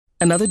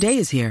Another day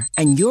is here,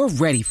 and you're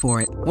ready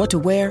for it. What to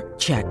wear?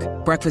 Check.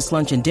 Breakfast,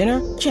 lunch, and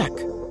dinner? Check.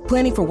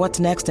 Planning for what's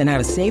next and how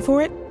to save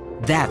for it?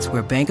 That's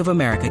where Bank of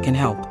America can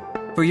help.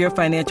 For your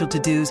financial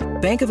to-dos,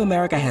 Bank of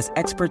America has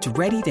experts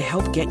ready to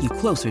help get you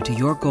closer to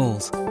your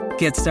goals.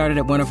 Get started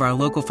at one of our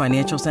local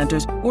financial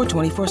centers or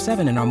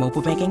 24/7 in our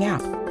mobile banking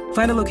app.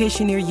 Find a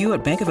location near you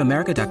at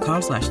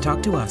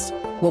bankofamerica.com/talktous.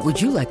 What would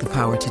you like the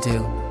power to do?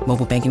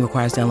 Mobile banking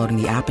requires downloading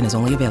the app and is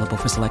only available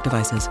for select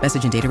devices.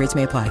 Message and data rates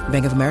may apply.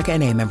 Bank of America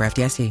N.A., member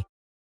FDIC.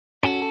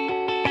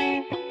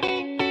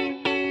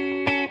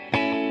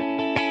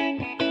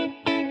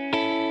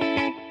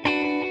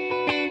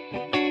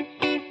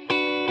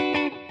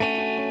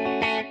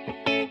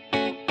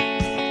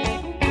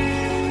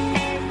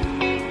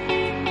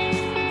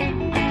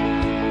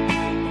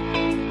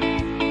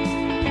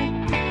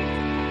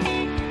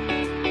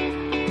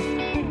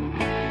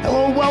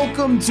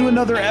 Welcome to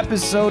another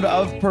episode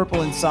of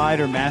Purple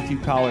Insider. Matthew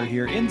Collar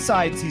here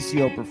inside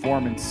TCO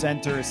Performance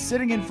Center.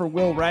 Sitting in for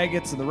Will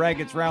Ragatz of the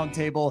Ragatz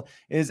Roundtable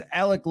is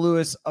Alec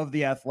Lewis of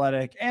The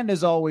Athletic. And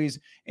as always,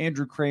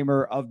 Andrew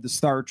Kramer of the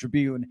Star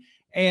Tribune.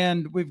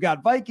 And we've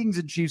got Vikings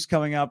and Chiefs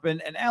coming up.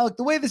 And Alec,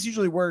 the way this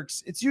usually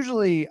works, it's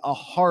usually a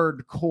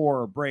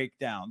hardcore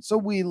breakdown. So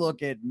we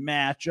look at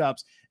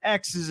matchups,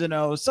 X's and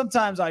O's.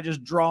 Sometimes I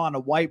just draw on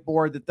a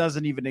whiteboard that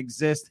doesn't even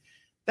exist.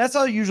 That's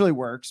how it usually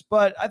works,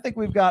 but I think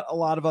we've got a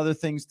lot of other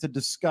things to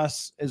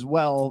discuss as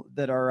well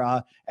that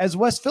are, as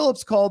Wes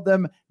Phillips called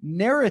them,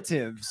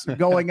 narratives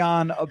going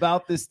on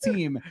about this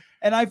team.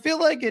 And I feel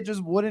like it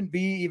just wouldn't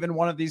be even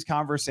one of these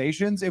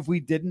conversations if we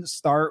didn't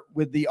start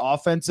with the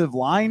offensive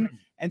line.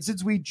 And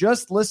since we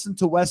just listened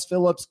to Wes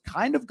Phillips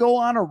kind of go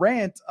on a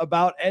rant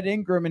about Ed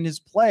Ingram and his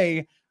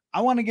play,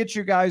 I want to get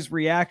your guys'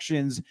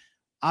 reactions.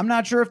 I'm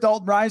not sure if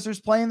Dalton Reiser's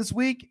playing this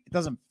week. It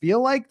doesn't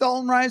feel like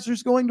Dalton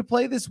Reiser's going to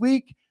play this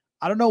week.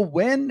 I don't know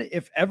when,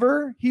 if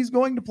ever, he's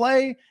going to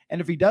play.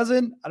 And if he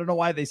doesn't, I don't know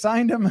why they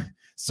signed him.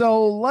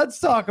 So let's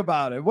talk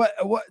about it. What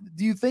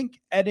do you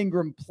think Ed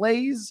Ingram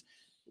plays?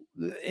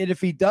 And if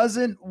he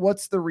doesn't,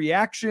 what's the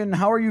reaction?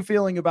 How are you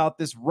feeling about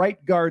this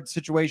right guard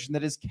situation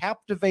that has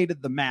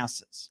captivated the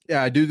masses?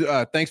 Yeah, I do.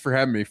 Thanks for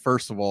having me.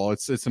 First of all,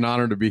 it's an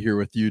honor to be here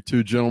with you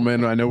two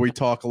gentlemen. I know we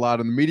talk a lot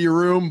in the media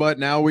room, but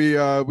now we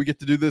get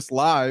to do this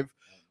live.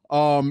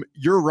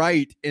 You're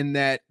right in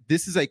that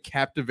this is a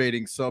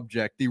captivating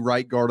subject, the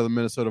right guard of the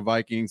Minnesota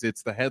Vikings.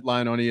 It's the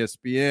headline on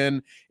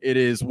ESPN. It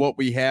is what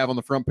we have on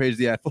the front page of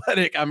The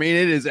Athletic. I mean,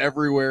 it is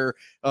everywhere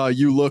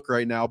you look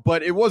right now.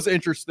 But it was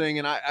interesting,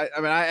 and I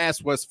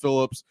asked Wes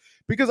Phillips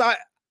because I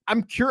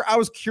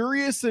was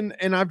curious,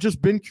 and I've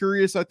just been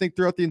curious, I think,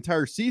 throughout the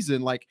entire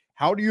season. Like,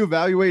 how do you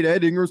evaluate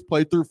Ed Ingram's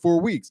play through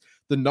 4 weeks?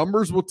 The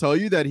numbers will tell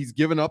you that he's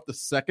given up the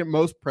second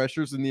most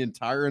pressures in the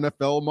entire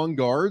NFL among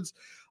guards.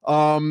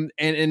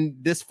 And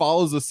this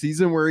follows a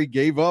season where he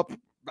gave up,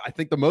 I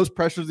think, the most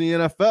pressures in the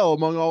NFL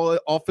among all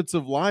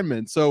offensive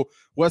linemen. So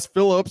Wes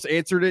Phillips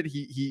answered it.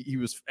 He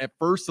was at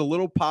first a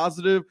little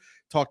positive,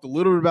 talked a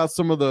little bit about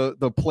some of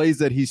the plays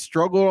that he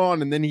struggled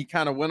on, and then he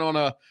kind of went on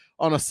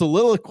a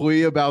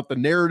soliloquy about the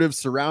narrative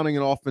surrounding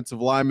an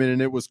offensive lineman,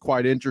 and it was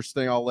quite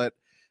interesting. I'll let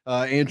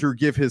Andrew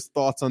give his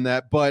thoughts on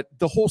that. But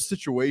the whole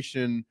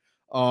situation,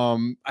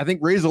 I think,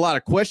 raised a lot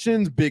of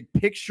questions, big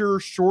picture,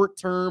 short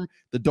term,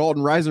 the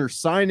Dalton Reiser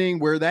signing,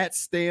 where that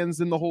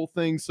stands in the whole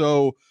thing.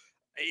 So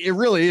it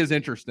really is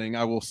interesting,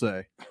 I will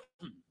say.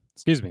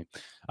 Excuse me.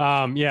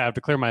 I have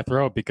to clear my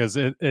throat because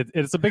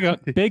it's a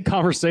big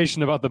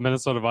conversation about the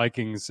Minnesota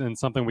Vikings, and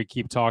something we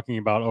keep talking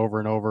about over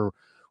and over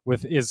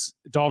with is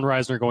Dalton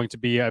Reiser going to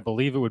be, I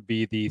believe it would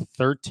be the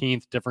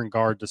 13th different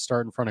guard to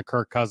start in front of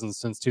Kirk Cousins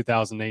since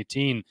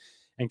 2018.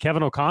 And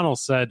Kevin O'Connell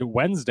said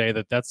Wednesday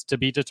that that's to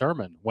be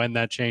determined when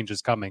that change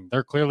is coming.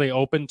 They're clearly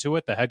open to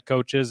it. The head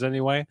coach is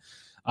anyway,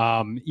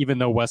 even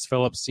though Wes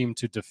Phillips seemed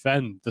to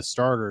defend the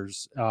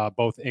starters,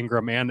 both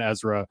Ingram and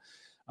Ezra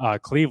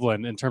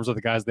Cleveland, in terms of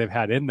the guys they've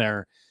had in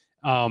there.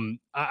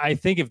 I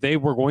think if they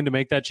were going to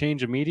make that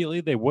change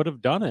immediately, they would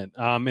have done it.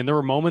 And there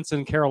were moments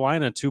in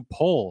Carolina to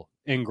pull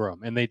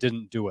Ingram, and they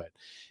didn't do it.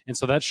 And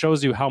so that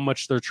shows you how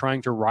much they're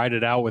trying to ride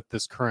it out with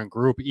this current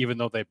group, even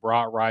though they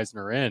brought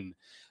Reisner in.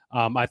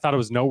 I thought it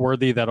was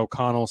noteworthy that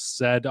O'Connell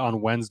said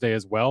on Wednesday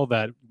as well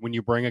that when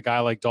you bring a guy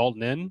like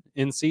Dalton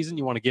in season,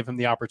 you want to give him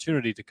the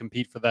opportunity to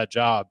compete for that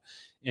job.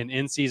 And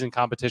in-season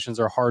competitions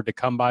are hard to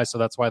come by, so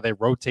that's why they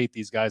rotate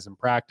these guys in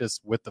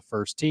practice with the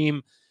first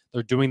team.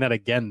 They're doing that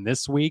again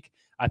this week.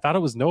 I thought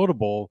it was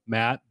notable,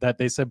 Matt, that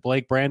they said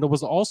Blake Brandel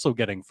was also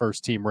getting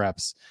first-team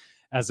reps,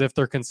 as if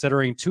they're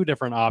considering two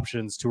different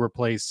options to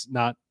replace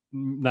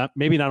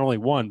maybe not only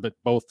one, but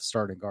both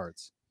starting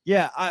guards.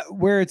 Yeah,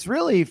 where it's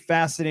really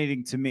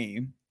fascinating to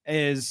me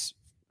is,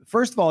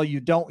 first of all,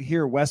 you don't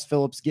hear Wes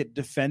Phillips get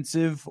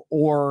defensive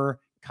or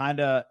kind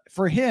of,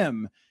 for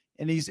him,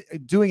 and he's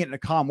doing it in a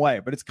calm way,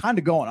 but it's kind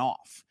of going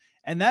off.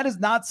 And that is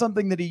not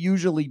something that he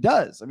usually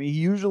does. I mean, he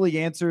usually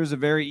answers a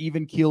very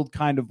even-keeled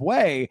kind of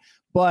way,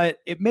 but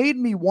it made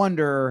me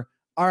wonder,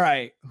 all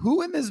right,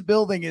 who in this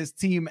building is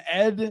Team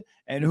Ed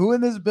and who in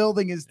this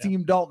building is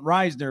Team Dalton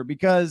Reisner?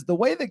 Because the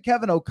way that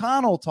Kevin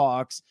O'Connell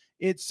talks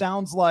it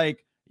sounds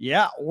like,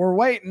 yeah, we're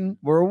waiting.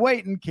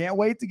 Can't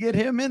wait to get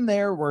him in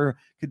there. We're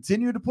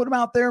continue to put him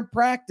out there in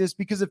practice,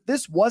 because if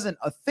this wasn't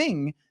a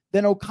thing,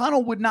 then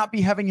O'Connell would not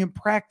be having him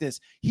practice.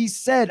 He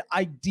said,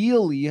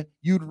 ideally,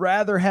 you'd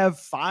rather have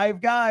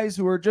 5 guys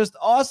who are just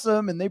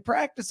awesome and they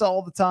practice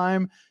all the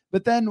time.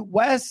 But then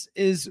Wes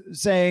is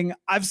saying,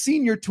 I've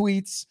seen your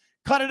tweets.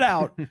 Cut it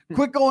out.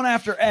 Quit going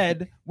after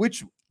Ed,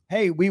 which,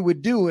 hey, we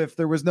would do if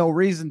there was no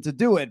reason to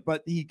do it.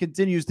 But he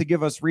continues to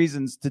give us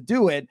reasons to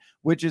do it,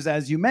 which is,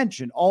 as you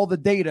mentioned, all the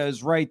data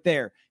is right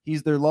there.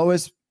 He's their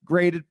lowest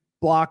graded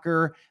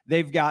blocker.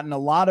 They've gotten a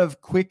lot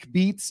of quick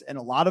beats, and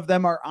a lot of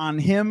them are on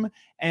him.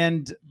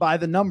 And by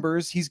the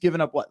numbers, he's given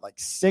up like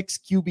 6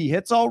 QB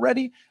hits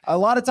already. A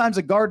lot of times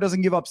a guard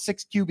doesn't give up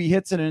 6 QB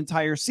hits in an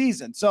entire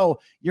season. So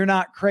you're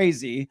not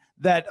crazy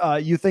that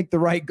you think the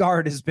right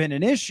guard has been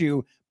an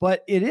issue.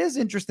 But it is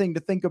interesting to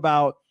think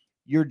about,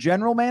 your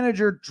general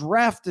manager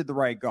drafted the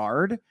right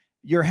guard.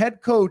 Your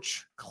head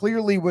coach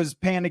clearly was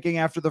panicking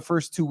after the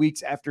first 2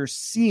 weeks after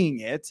seeing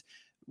it.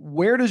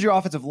 Where does your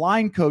offensive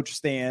line coach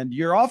stand?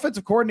 Your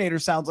offensive coordinator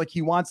sounds like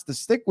he wants to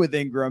stick with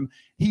Ingram.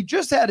 He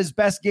just had his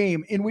best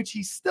game, in which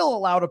he still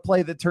allowed a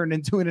play that turned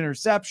into an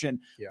interception,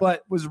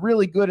 but was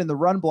really good in the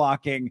run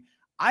blocking.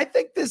 I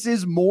think this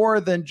is more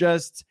than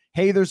just,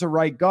 hey, there's a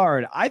right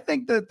guard. I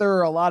think that there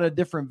are a lot of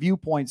different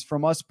viewpoints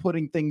from us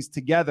putting things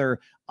together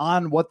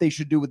on what they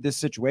should do with this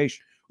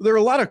situation. There are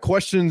a lot of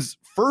questions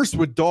first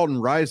with Dalton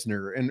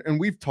Reisner, and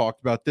we've talked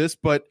about this,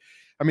 but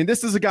I mean,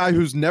 this is a guy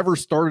who's never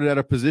started at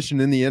a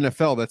position in the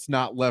NFL that's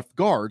not left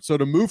guard. So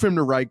to move him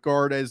to right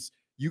guard, as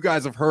you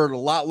guys have heard a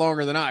lot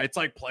longer than I, it's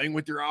like playing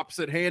with your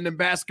opposite hand in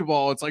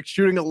basketball. It's like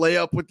shooting a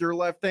layup with your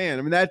left hand.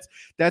 I mean,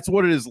 that's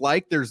what it is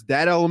like. There's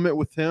that element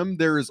with him.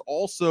 There is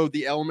also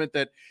the element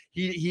that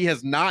he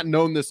has not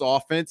known this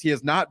offense. He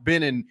has not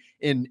been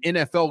in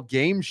NFL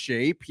game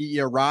shape. He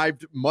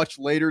arrived much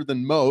later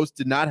than most,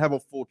 did not have a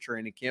full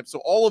training camp. So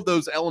all of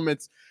those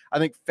elements, I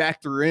think,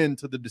 factor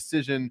into the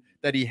decision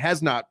that he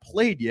has not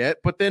played yet.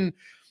 But then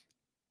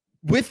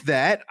with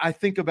that, I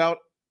think about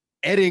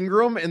Ed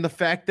Ingram and the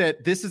fact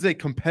that this is a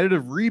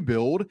competitive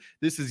rebuild.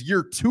 This is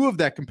year 2 of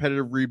that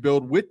competitive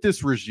rebuild with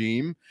this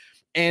regime.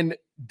 And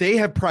they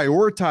have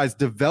prioritized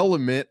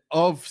development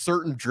of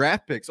certain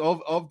draft picks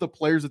of the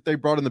players that they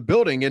brought in the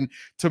building. And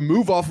to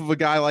move off of a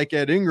guy like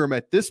Ed Ingram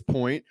at this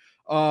point,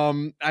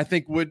 I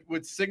think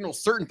would signal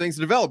certain things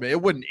to development.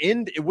 It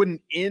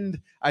wouldn't end,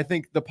 I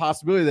think, the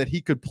possibility that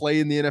he could play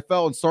in the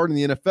NFL and start in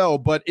the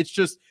NFL, but it's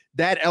just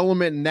that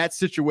element in that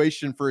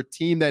situation for a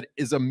team that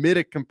is amid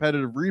a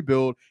competitive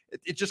rebuild,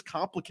 it just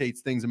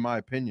complicates things, in my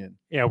opinion.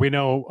 Yeah, we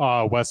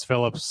know Wes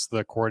Phillips,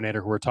 the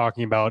coordinator who we're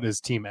talking about, is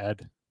Team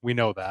Ed. We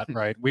know that,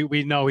 right?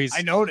 We know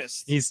I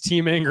noticed. He's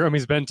Team Ingram.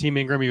 He's been Team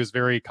Ingram. He was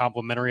very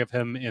complimentary of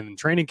him in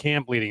training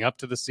camp leading up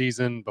to the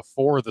season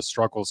before the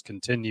struggles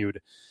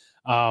continued.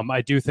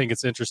 I do think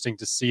it's interesting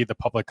to see the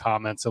public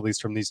comments, at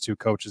least from these two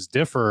coaches,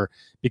 differ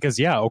because,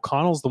 yeah,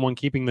 O'Connell's the one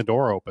keeping the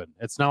door open.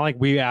 It's not like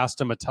we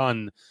asked him a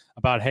ton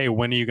about, hey,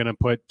 when are you going to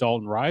put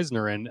Dalton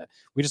Reisner in?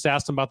 We just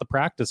asked him about the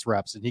practice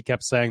reps, and he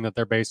kept saying that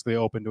they're basically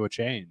open to a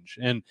change.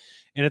 And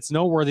it's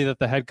noteworthy that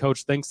the head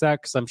coach thinks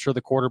that, because I'm sure the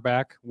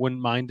quarterback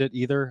wouldn't mind it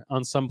either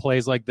on some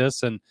plays like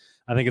this. And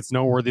I think it's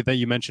noteworthy that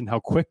you mentioned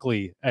how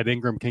quickly Ed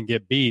Ingram can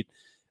get beat.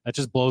 That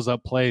just blows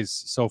up plays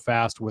so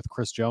fast with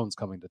Chris Jones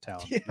coming to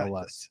town, no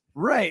less.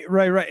 Right.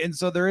 And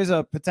so there is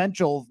a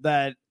potential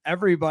that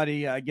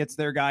everybody gets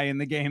their guy in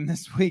the game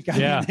this week. I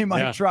mean, they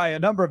might try a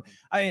number of.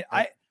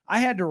 I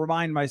had to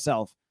remind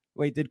myself.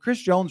 Wait, did Chris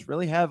Jones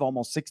really have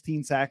almost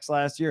 16 sacks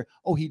last year?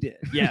 Oh, he did.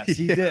 Yes,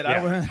 he did.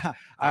 Yeah.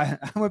 I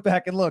went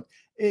back and looked.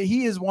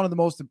 He is one of the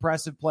most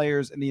impressive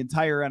players in the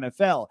entire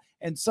NFL.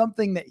 And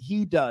something that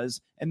he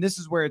does, and this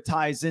is where it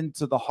ties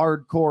into the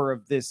hardcore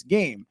of this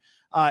game,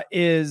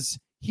 is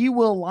he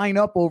will line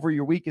up over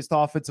your weakest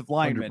offensive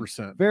lineman.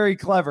 100%. Very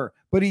clever,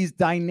 but he's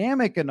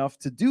dynamic enough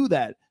to do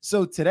that.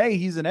 So today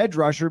he's an edge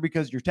rusher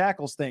because your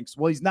tackle stinks.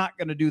 Well, he's not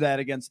going to do that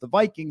against the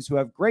Vikings, who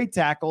have great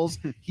tackles.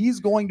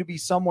 He's going to be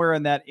somewhere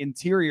in that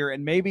interior,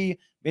 and maybe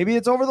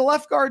it's over the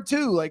left guard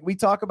too. Like we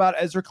talk about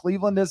Ezra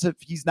Cleveland as if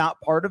he's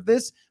not part of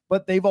this,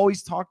 but they've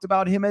always talked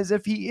about him as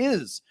if he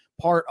is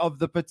part of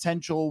the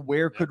potential.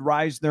 Where could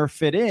Reisner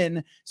fit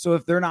in? So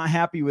if they're not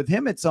happy with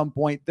him at some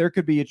point, there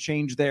could be a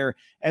change there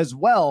as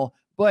well.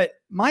 But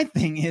my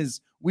thing is,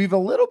 we've a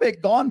little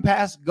bit gone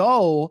past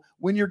go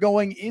when you're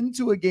going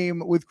into a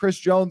game with Chris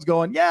Jones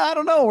going, yeah, I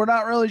don't know. We're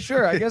not really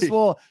sure. I guess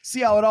we'll see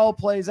how it all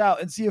plays out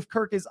and see if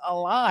Kirk is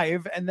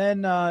alive. And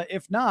then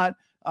if not,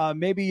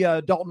 maybe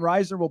Dalton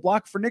Reisner will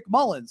block for Nick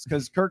Mullins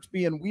because Kirk's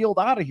being wheeled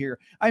out of here.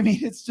 I mean,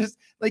 it's just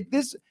like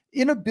this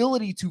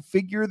inability to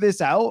figure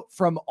this out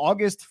from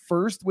August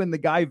 1st when the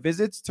guy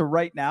visits to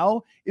right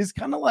now is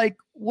kind of like,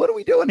 what are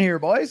we doing here,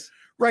 boys?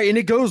 Right. And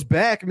it goes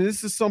back. I mean,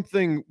 this is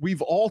something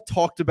we've all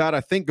talked about, I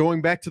think,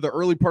 going back to the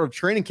early part of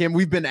training camp.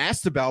 We've been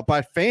asked about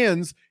by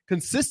fans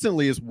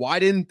consistently is why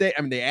didn't they?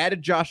 I mean, they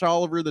added Josh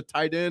Oliver, the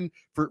tight end,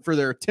 for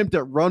their attempt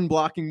at run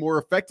blocking more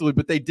effectively,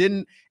 but they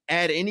didn't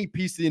add any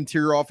piece of the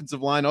interior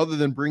offensive line other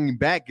than bringing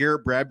back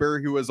Garrett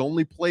Bradbury, who has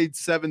only played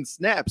 7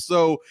 snaps.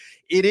 So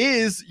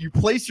you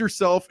place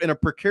yourself in a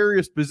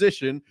precarious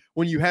position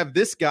when you have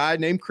this guy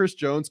named Chris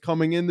Jones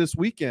coming in this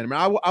weekend.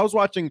 I mean, I was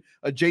watching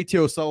a JT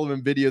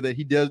O'Sullivan video that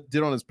he did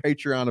on his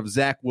Patreon of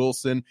Zach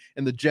Wilson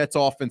and the Jets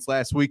offense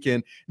last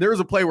weekend. There was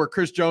a play where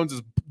Chris Jones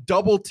is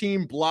double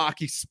team block.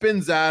 He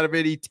spins out of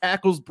it. He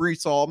tackles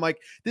Breece Hall. I'm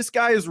like, this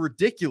guy is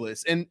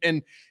ridiculous.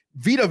 And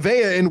Vita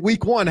Vea in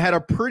week 1 had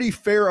a pretty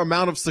fair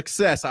amount of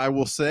success, I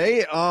will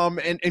say.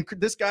 And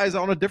this guy's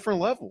on a different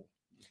level.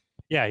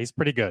 Yeah, he's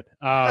pretty good.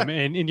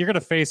 And you're going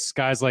to face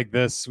guys like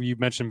this. You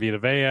mentioned Vita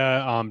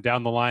Vea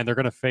down the line. They're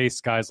going to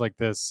face guys like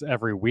this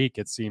every week,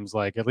 it seems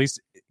like. At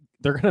least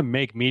they're going to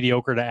make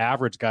mediocre to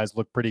average guys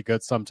look pretty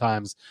good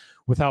sometimes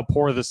with how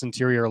poor this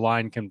interior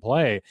line can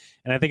play.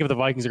 And I think if the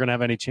Vikings are going to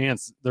have any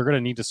chance, they're going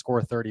to need to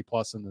score 30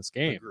 plus in this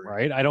game,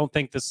 right? I don't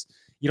think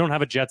you don't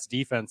have a Jets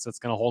defense that's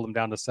going to hold them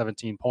down to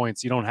 17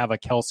 points. You don't have a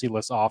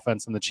Kelsey-less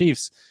offense in the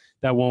Chiefs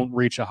that won't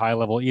reach a high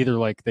level either,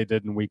 like they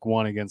did in week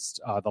 1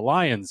 against the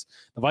Lions.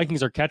 The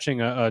Vikings are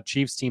catching a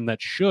Chiefs team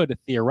that should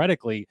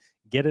theoretically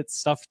get its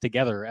stuff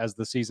together as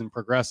the season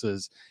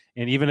progresses.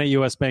 And even at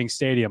US Bank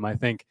Stadium, I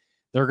think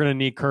they're going to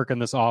need Kirk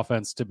and this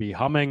offense to be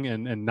humming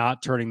and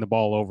not turning the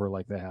ball over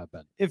like they have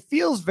been. It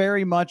feels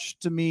very much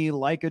to me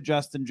like a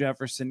Justin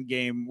Jefferson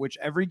game, which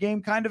every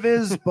game kind of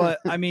is, but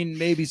I mean,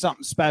 maybe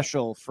something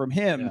special from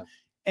him. Yeah.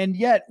 And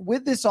yet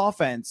with this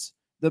offense,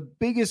 the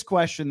biggest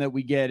question that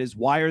we get is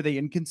why are they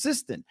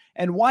inconsistent?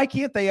 And why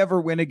can't they ever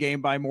win a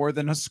game by more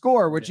than a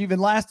score? Which even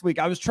last week,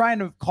 I was trying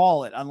to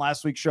call it on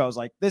last week's show. I was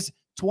like, this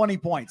 20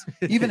 points.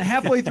 Even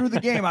halfway through the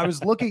game, I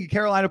was looking at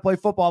Carolina play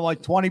football. I'm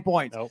like, 20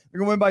 points. Nope. They're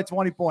going to win by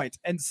 20 points.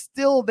 And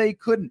still they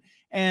couldn't.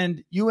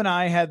 And you and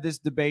I had this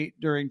debate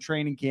during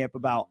training camp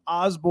about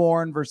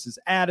Osborne versus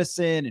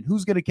Addison and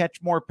who's going to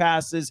catch more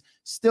passes.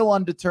 Still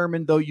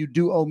undetermined, though you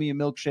do owe me a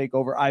milkshake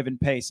over Ivan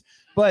Pace.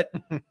 But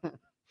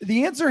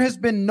the answer has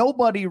been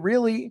nobody,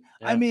 really.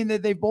 Yeah. I mean,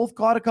 they've both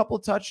caught a couple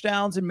of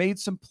touchdowns and made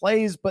some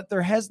plays, but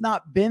there has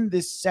not been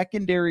this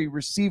secondary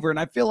receiver. And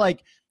I feel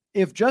like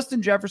if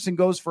Justin Jefferson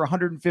goes for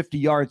 150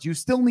 yards, you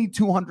still need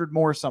 200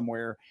 more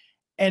somewhere.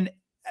 And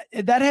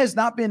that has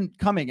not been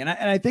coming. And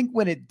I think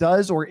when it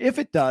does, or if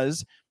it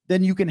does,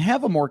 then you can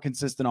have a more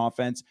consistent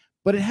offense,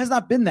 but it has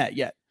not been that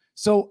yet.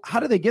 So how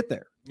do they get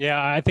there? Yeah,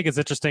 I think it's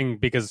interesting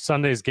because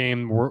Sunday's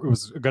game it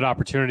was a good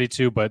opportunity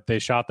to, but they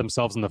shot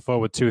themselves in the foot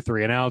with 2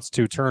 3-and-outs,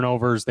 2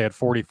 turnovers. They had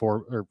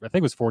 44, or I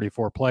think it was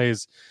 44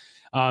 plays.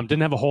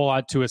 Didn't have a whole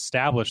lot to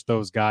establish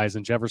those guys,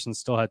 and Jefferson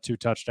still had 2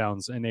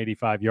 touchdowns and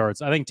 85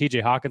 yards. I think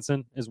TJ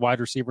Hawkinson is wide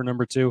receiver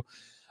number 2.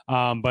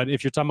 But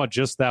if you're talking about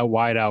just that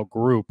wide out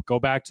group, go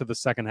back to the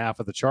second half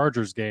of the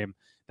Chargers game.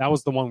 That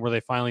was the one where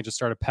they finally just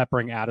started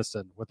peppering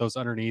Addison with those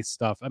underneath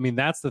stuff. I mean,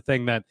 that's the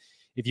thing that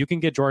if you can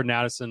get Jordan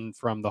Addison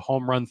from the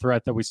home run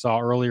threat that we saw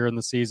earlier in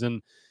the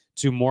season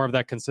to more of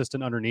that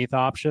consistent underneath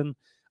option,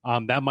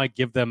 that might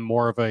give them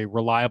more of a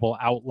reliable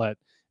outlet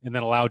and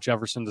then allow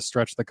Jefferson to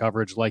stretch the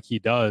coverage like he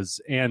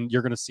does. And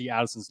you're going to see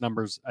Addison's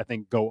numbers, I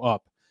think, go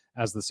up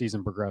as the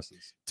season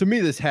progresses. To me,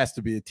 this has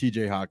to be a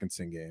TJ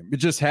Hawkinson game. It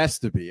just has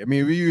to be. I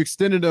mean, you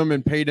extended him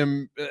and paid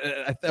him,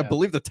 I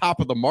believe, the top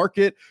of the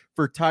market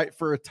for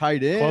a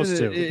tight end. Close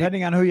to,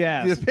 depending on who you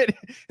ask.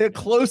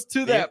 Close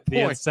to that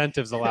point. The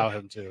incentives allow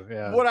him to.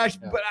 Yeah.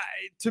 But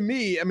to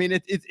me, I mean,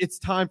 it's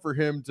time for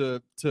him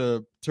to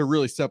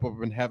really step up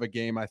and have a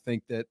game. I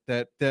think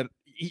that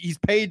he's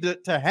paid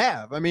to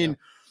have. I mean. Yeah.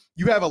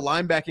 You have a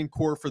linebacking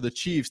core for the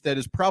Chiefs that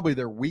is probably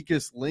their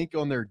weakest link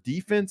on their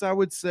defense, I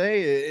would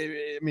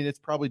say. I mean, it's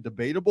probably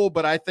debatable,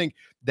 but I think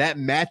that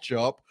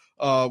matchup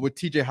with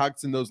TJ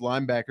Hawkinson, those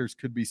linebackers,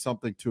 could be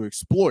something to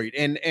exploit.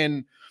 And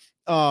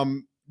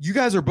you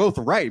guys are both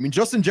right. I mean,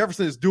 Justin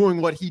Jefferson is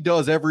doing what he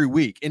does every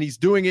week, and he's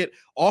doing it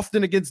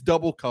often against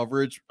double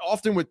coverage,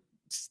 often with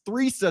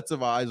 3 sets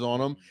of eyes on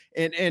him.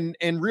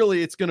 And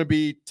really it's going to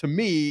be, to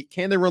me,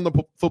 can they run the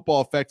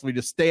football effectively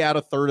to stay out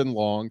of 3rd and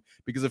long?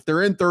 Because if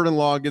they're in 3rd and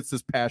long against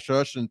this pass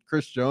rush and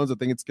Chris Jones, I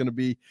think it's going to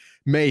be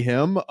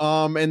mayhem.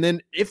 And then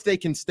if they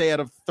can stay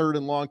out of 3rd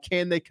and long,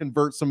 can they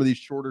convert some of these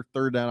shorter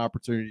 3rd down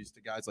opportunities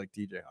to guys like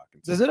TJ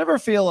Hawkinson? Does it ever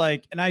feel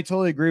like, and I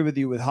totally agree with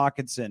you with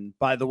Hawkinson,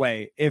 by the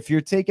way, if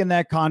you're taking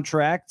that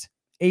contract,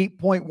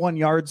 8.1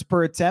 yards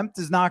per attempt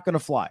is not going to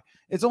fly.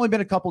 It's only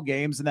been a couple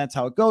games, and that's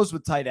how it goes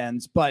with tight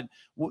ends. But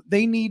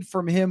they need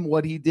from him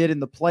what he did in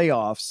the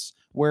playoffs,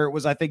 where it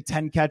was, I think,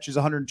 10 catches,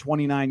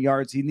 129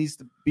 yards. He needs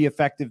to be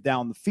effective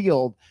down the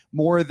field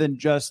more than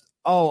just,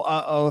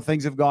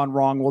 things have gone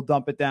wrong, we'll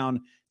dump it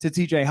down to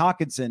TJ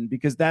Hawkinson,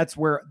 because that's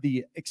where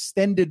the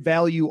extended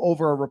value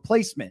over a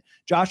replacement.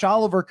 Josh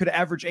Oliver could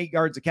average 8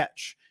 yards a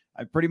catch.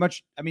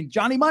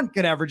 Johnny Munt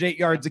could average 8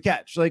 yards a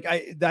catch. Like,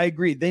 I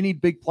agree. They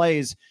need big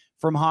plays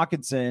from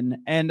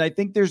Hawkinson. And I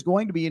think there's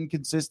going to be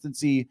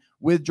inconsistency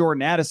with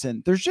Jordan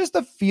Addison. There's just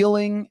a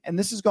feeling, and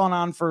this has gone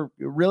on for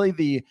really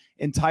the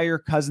entire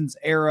Cousins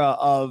era,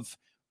 of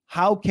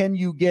how can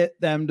you get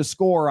them to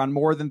score on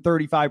more than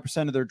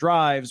 35% of their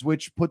drives,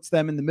 which puts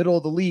them in the middle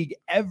of the league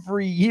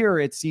every year,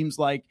 it seems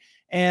like.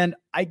 And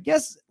I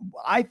guess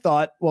I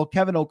thought, well,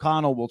 Kevin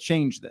O'Connell will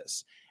change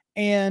this.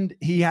 And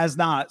he has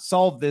not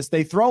solved this.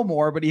 They throw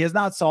more, but he has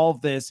not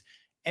solved this.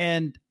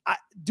 And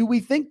do we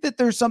think that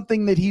there's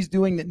something that he's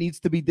doing that needs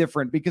to be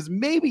different? Because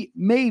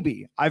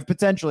maybe I've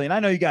potentially, and I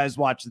know you guys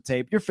watch the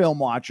tape, you're film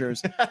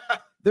watchers.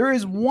 There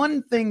is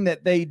one thing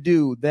that they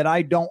do that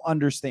I don't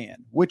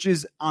understand, which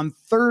is on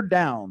third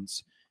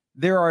downs,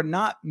 there are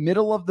not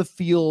middle of the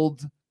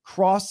field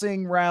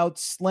crossing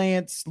routes,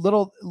 slants,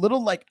 little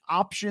like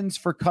options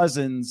for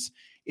Cousins.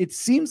 It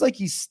seems like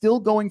he's still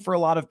going for a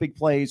lot of big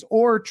plays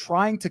or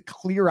trying to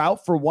clear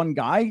out for one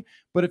guy.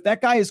 But if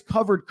that guy is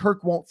covered,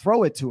 Kirk won't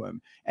throw it to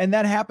him. And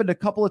that happened a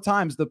couple of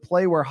times. The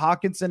play where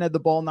Hawkinson had the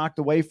ball knocked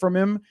away from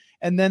him,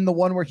 and then the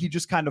one where he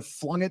just kind of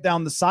flung it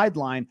down the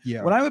sideline.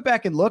 Yeah. When I went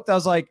back and looked, I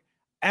was like,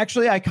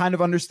 actually, I kind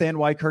of understand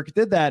why Kirk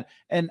did that.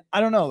 And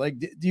I don't know, like,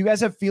 do you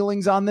guys have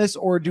feelings on this,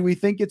 or do we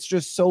think it's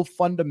just so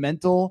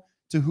fundamental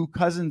to who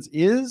Cousins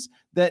is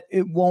that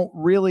it won't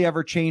really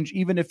ever change,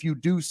 even if you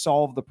do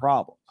solve the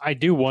problem? I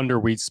do wonder,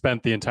 we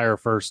spent the entire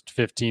first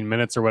 15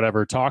 minutes or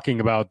whatever talking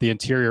about the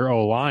interior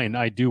O-line.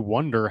 I do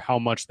wonder how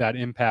much that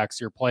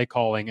impacts your play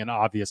calling in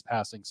obvious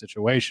passing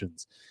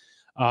situations.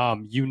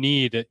 You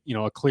need,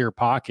 a clear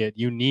pocket.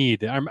 You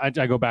need,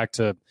 I go back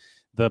to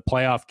the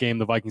playoff game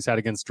the Vikings had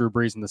against Drew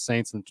Brees and the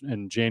Saints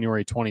in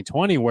January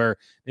 2020, where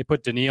they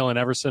put Daniil and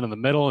Everson in the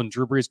middle, and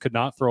Drew Brees could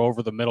not throw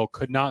over the middle,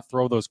 could not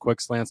throw those quick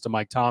slants to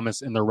Mike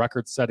Thomas in the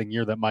record-setting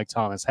year that Mike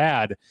Thomas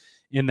had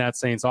in that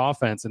Saints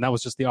offense. And that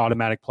was just the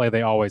automatic play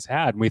they always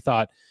had. And we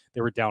thought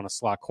they were down a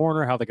slot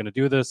corner. How are they going to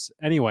do this?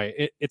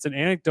 Anyway, it's an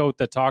anecdote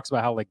that talks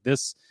about how, like,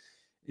 this,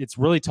 it's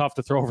really tough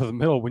to throw over the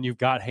middle when you've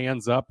got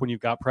hands up, when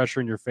you've got pressure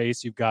in your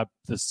face, you've got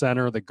the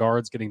center, the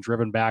guards getting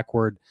driven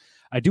backward.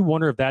 I do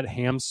wonder if that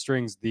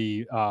hamstrings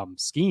the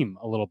scheme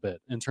a little bit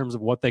in terms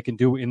of what they can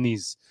do in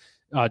these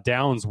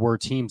downs where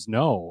teams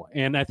know.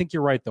 And I think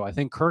you're right, though. I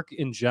think Kirk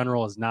in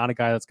general is not a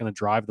guy that's going to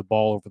drive the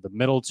ball over the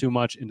middle too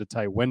much into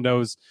tight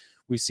windows.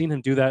 We've seen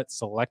him do that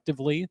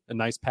selectively. A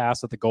nice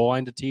pass at the goal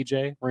line to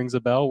TJ rings a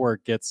bell where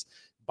it gets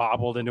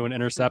bobbled into an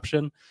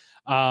interception.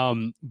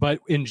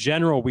 But in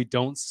general, we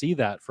don't see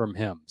that from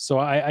him. So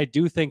I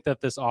do think that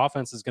this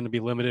offense is going to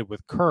be limited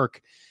with Kirk.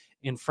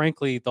 And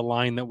frankly, the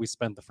line that we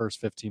spent the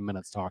first 15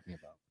 minutes talking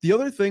about. The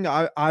other thing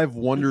I've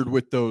wondered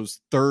with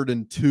those 3rd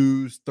and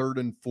 2s, 3rd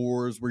and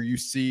 4s, where you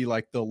see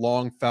like the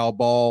long foul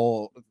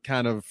ball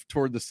kind of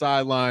toward the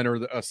sideline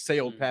or a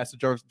sailed pass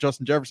to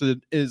Justin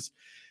Jefferson, is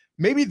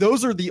maybe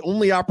those are the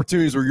only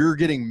opportunities where you're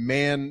getting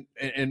man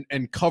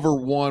and cover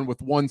one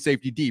with one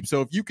safety deep. So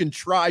if you can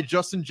try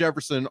Justin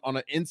Jefferson on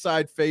an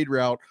inside fade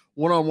route,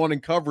 one-on-one in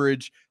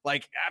coverage,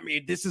 like, I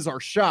mean, this is our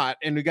shot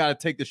and we got to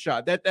take the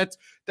shot. That's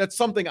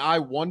something I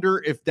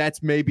wonder if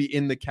that's maybe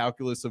in the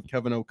calculus of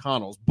Kevin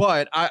O'Connell's.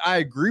 But I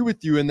agree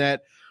with you in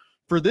that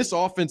for this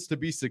offense to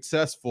be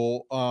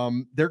successful,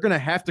 they're going to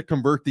have to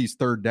convert these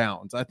third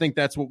downs. I think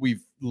that's what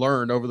we've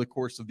learned over the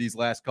course of these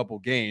last couple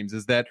games,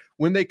 is that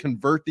when they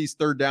convert these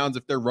third downs,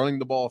 if they're running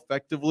the ball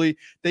effectively,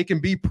 they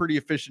can be pretty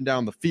efficient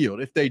down the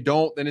field. If they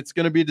don't, then it's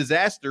going to be a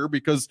disaster,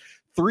 because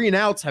 3 and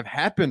outs have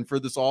happened for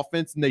this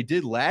offense, and they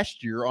did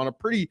last year on a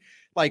pretty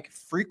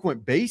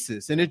frequent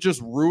basis. And it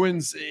just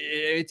ruins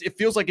it. It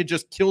feels like it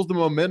just kills the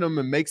momentum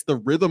and makes the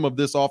rhythm of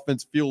this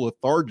offense feel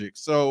lethargic.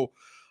 So,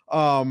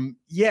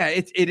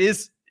 it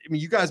is. I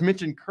mean, you guys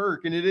mentioned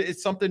Kirk, and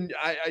it's something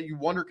you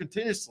wonder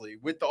continuously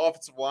with the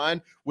offensive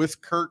line, with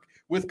Kirk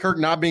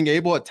not being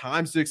able at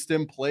times to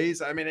extend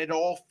plays. I mean, it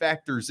all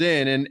factors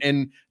in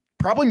and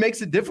probably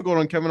makes it difficult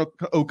on Kevin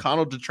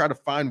O'Connell to try to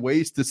find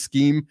ways to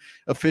scheme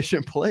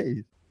efficient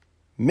plays.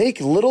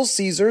 Make Little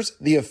Caesars,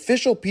 the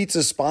official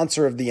pizza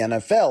sponsor of the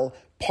NFL,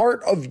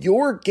 part of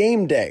your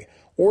game day.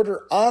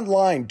 Order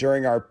online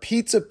during our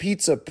Pizza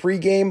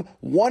pregame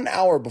 1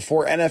 hour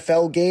before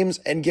NFL games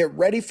and get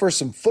ready for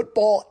some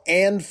football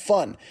and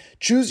fun.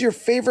 Choose your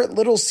favorite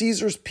Little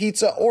Caesars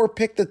pizza or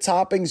pick the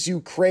toppings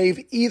you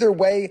crave. Either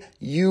way,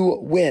 you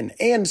win.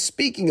 And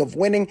speaking of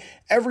winning,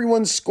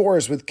 everyone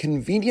scores with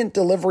convenient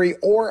delivery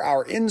or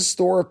our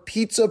in-store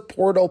pizza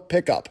portal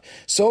pickup.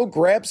 So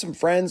grab some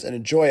friends and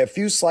enjoy a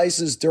few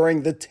slices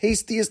during the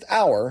tastiest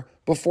hour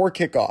before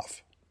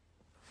kickoff.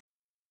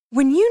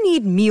 When you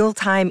need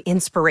mealtime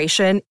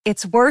inspiration,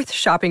 it's worth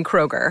shopping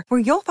Kroger, where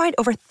you'll find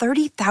over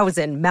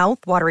 30,000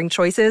 mouth-watering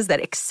choices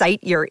that excite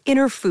your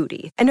inner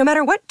foodie. And no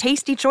matter what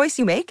tasty choice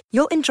you make,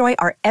 you'll enjoy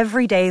our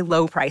everyday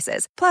low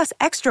prices, plus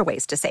extra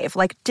ways to save,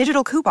 like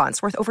digital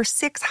coupons worth over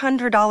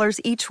 $600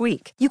 each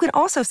week. You can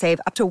also save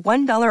up to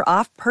 $1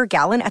 off per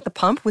gallon at the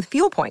pump with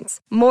fuel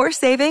points. More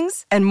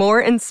savings and more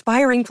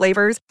inspiring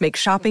flavors make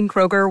shopping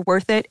Kroger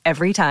worth it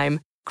every time.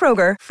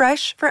 Kroger,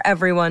 fresh for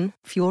everyone.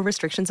 Fuel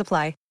restrictions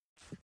apply.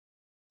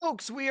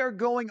 Folks, we are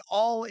going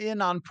all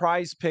in on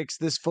Prize Picks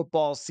this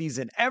football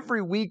season.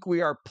 Every week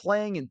we are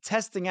playing and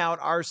testing out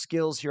our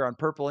skills here on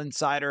Purple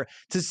Insider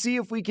to see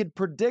if we can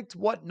predict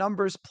what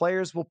numbers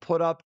players will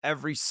put up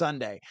every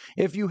Sunday.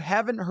 If you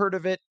haven't heard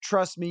of it,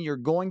 trust me, you're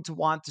going to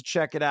want to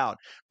check it out.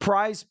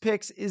 Prize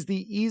Picks is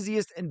the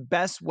easiest and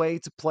best way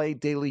to play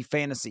daily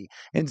fantasy.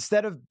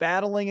 Instead of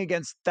battling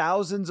against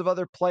thousands of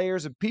other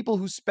players and people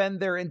who spend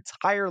their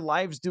entire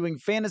lives doing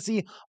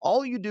fantasy,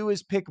 all you do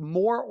is pick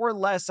more or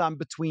less on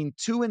between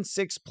 2 and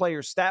 6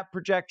 player stat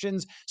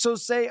projections. So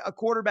say a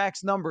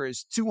quarterback's number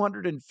is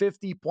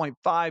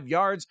 250.5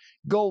 yards,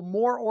 go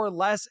more or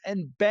less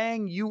and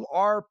bang, you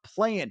are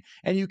playing.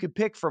 And you can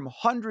pick from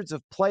hundreds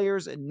of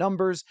players and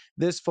numbers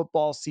this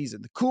football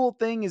season. The cool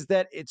thing is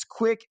that it's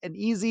quick and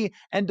easy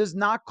and does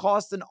not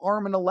cost an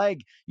arm and a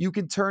leg. You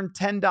can turn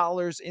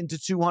 $10 into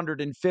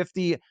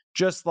 $250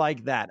 just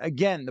like that.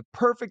 Again, the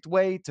perfect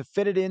way to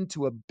fit it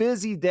into a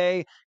busy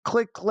day.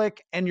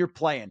 Click, and you're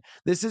playing.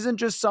 This isn't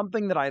just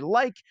something that I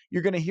like.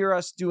 You're going to hear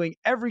us doing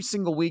every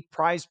single week,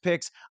 Prize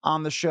Picks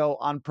on the show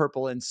on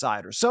Purple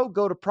Insider. So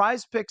go to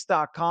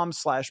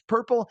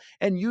prizepicks.com/purple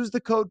and use the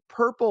code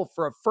PURPLE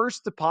for a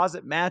first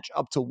deposit match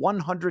up to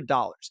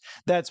 $100.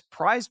 That's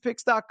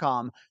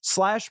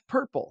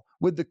prizepicks.com/purple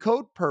with the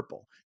code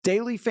PURPLE.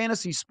 Daily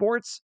fantasy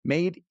sports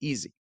made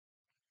easy.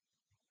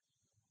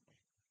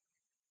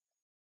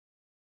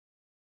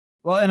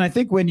 Well, and I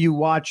think when you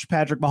watch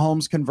Patrick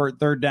Mahomes convert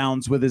third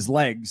downs with his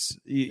legs,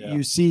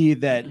 you see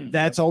that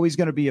that's always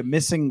going to be a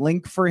missing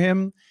link for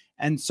him.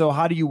 And so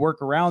how do you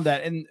work around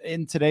that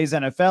in today's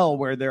NFL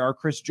where there are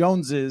Chris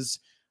Joneses?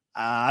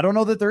 I don't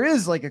know that there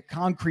is like a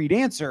concrete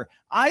answer.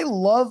 I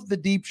love the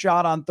deep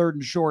shot on third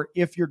and short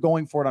if you're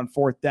going for it on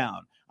fourth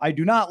down. I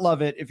do not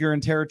love it if you're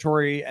in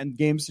territory and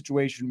game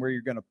situation where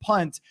you're going to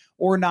punt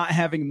or not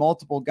having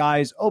multiple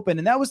guys open.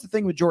 And that was the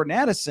thing with Jordan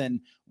Addison,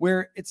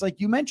 where it's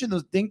like you mentioned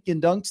those dink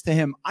and dunks to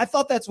him. I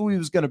thought that's what he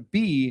was going to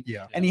be,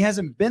 and he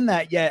hasn't been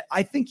that yet.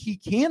 I think he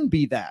can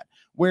be that,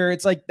 where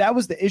it's like that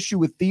was the issue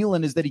with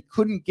Thielen is that he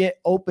couldn't get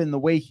open the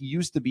way he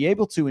used to be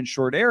able to in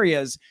short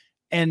areas.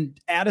 And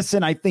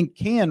Addison, I think,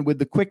 can with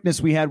the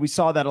quickness we had. We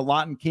saw that a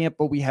lot in camp,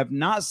 but we have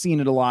not seen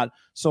it a lot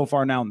so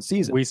far now in the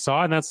season. We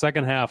saw in that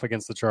second half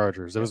against the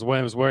Chargers. It was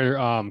where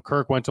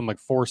Kirk went to him like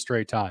 4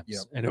 straight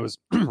times, and it was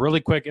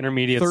really quick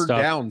intermediate third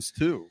stuff. Downs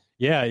too.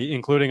 Yeah,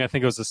 including I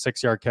think it was a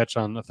 6-yard catch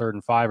on the 3rd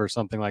and 5 or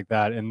something like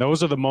that. And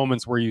those are the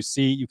moments where you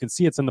can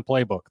see it's in the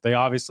playbook. They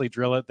obviously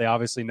drill it. They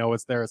obviously know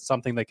it's there. It's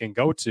something they can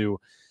go to.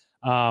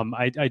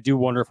 I do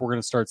wonder if we're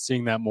going to start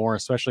seeing that more,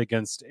 especially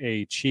against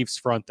a Chiefs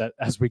front that,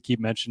 as we keep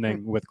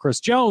mentioning, with Chris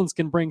Jones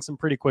can bring some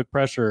pretty quick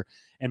pressure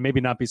and maybe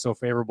not be so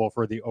favorable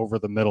for the over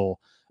the middle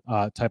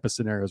type of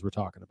scenarios we're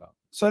talking about.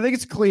 So I think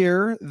it's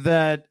clear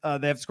that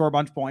they have to score a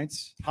bunch of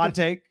points. Hot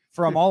take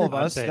from all of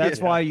us.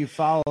 That's why you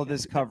follow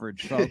this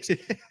coverage, folks.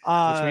 Which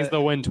means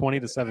they'll win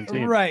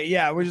 20-17. Right.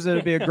 Yeah. Which is going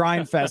to be a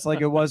grind fest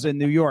like it was in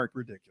New York.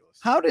 Ridiculous.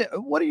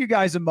 What are you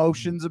guys'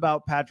 emotions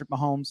about Patrick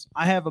Mahomes?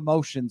 I have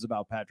emotions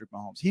about Patrick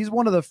Mahomes. He's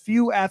one of the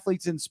few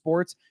athletes in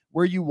sports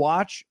where you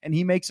watch and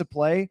he makes a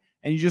play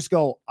and you just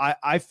go,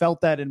 I felt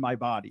that in my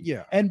body.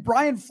 Yeah. And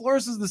Brian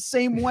Flores is the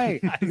same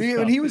way.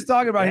 When he was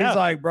talking about it, he's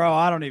like, bro,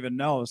 I don't even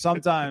know.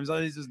 Sometimes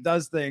he just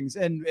does things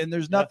and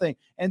there's nothing.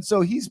 And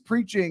so he's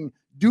preaching,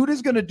 dude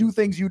is going to do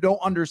things you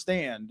don't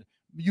understand.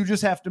 You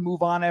just have to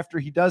move on after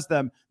he does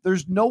them.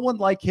 There's no one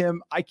like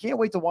him. I can't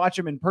wait to watch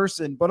him in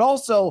person, but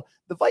also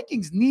the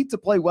Vikings need to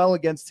play well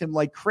against him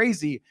like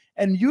crazy.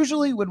 And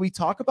usually when we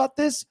talk about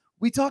this,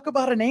 we talk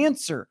about an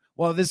answer.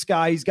 Well, this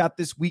guy, he's got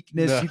this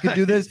weakness. You could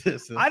do this.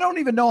 I don't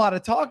even know how to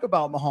talk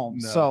about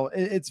Mahomes. No. So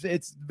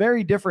it's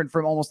very different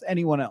from almost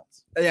anyone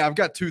else. Yeah, I've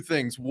got 2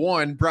 things.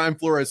 One, Brian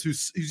Flores,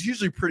 who's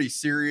usually pretty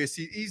serious.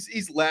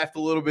 He's laughed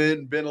a little bit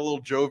and been a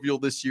little jovial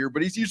this year,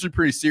 but he's usually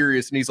pretty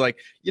serious. And he's like,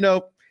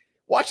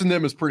 watching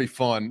them is pretty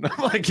fun.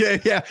 Like,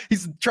 yeah,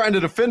 he's trying to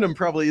defend him,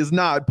 probably is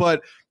not.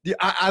 But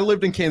I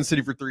lived in Kansas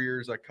City for 3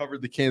 years. I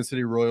covered the Kansas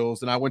City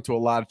Royals, and I went to a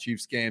lot of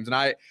Chiefs games.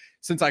 And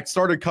since I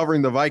started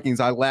covering the Vikings,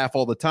 I laugh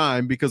all the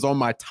time because on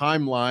my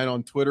timeline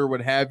on Twitter,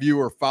 what have you,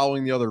 or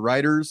following the other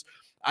writers,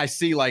 I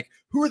see like,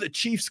 who are the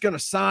Chiefs going to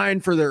sign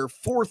for their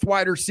 4th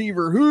wide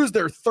receiver? Who's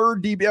their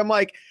 3rd DB? I'm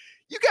like,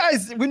 you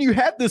guys, when you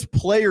have this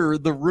player,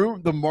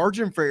 the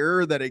margin for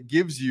error that it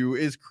gives you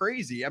is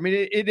crazy. I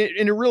mean,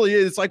 it really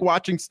is. It's like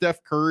watching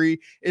Steph Curry.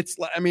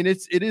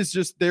 It is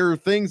just, there are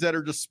things that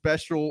are just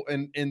special,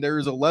 and there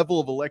is a level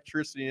of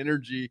electricity and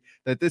energy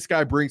that this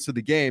guy brings to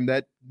the game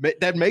that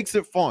makes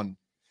it fun.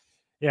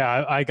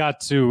 Yeah,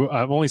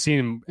 I've only seen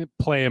him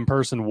play in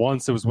person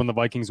once. It was when the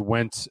Vikings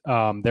went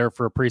there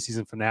for a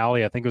preseason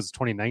finale. I think it was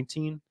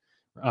 2019,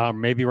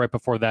 maybe right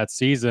before that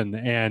season.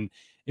 And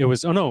it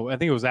was, I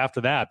think it was after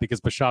that because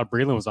Bashaud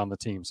Breeland was on the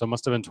team. So it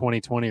must have been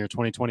 2020 or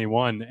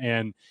 2021.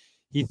 And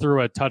he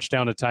threw a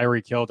touchdown to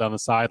Tyreek Hill down the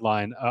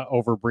sideline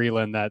over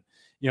Breeland that,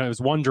 it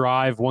was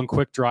one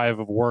quick drive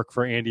of work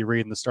for Andy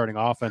Reid in the starting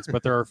offense.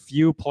 But there are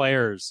few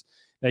players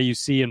that you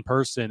see in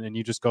person and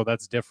you just go,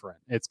 that's different.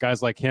 It's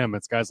guys like him.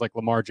 It's guys like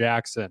Lamar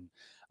Jackson.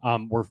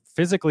 were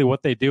physically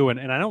what they do.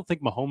 And I don't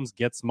think Mahomes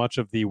gets much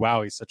of the,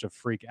 wow, he's such a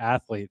freak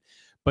athlete.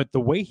 But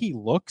the way he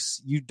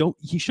looks,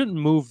 he shouldn't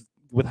move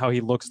with how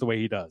he looks the way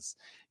he does.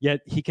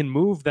 Yet he can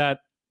move that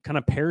kind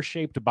of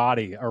pear-shaped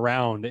body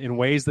around in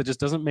ways that just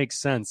doesn't make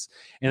sense.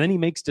 And then he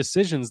makes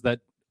decisions that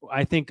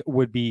I think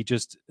would be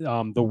just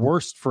the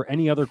worst for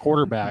any other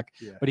quarterback,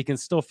 but he can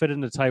still fit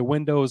into tight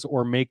windows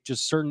or make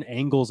just certain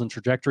angles and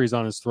trajectories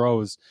on his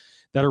throws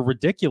that are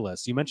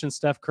ridiculous. You mentioned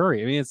Steph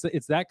Curry. I mean,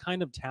 it's that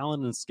kind of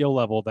talent and skill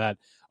level that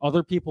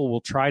other people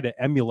will try to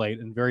emulate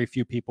and very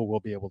few people will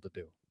be able to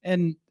do.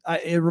 And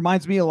it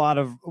reminds me a lot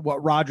of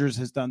what Rodgers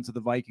has done to the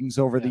Vikings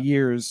over the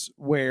years,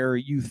 where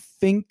you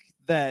think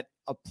that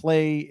a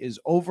play is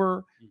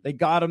over. They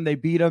got him, they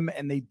beat him,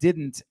 and they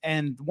didn't.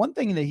 And one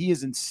thing that he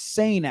is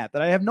insane at,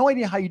 that I have no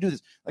idea how you do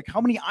this, like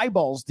how many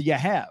eyeballs do you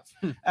have?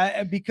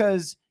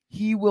 Because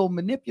he will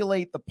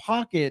manipulate the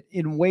pocket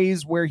in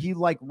ways where he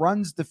like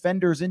runs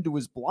defenders into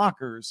his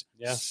blockers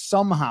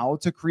somehow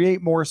to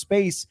create more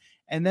space,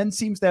 and then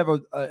seems to have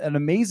an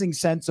amazing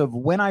sense of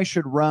when I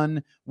should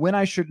run, when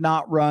I should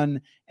not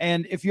run.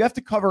 And if you have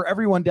to cover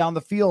everyone down the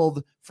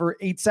field for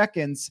 8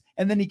 seconds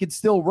and then he can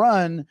still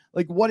run,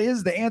 like what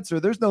is the answer?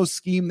 There's no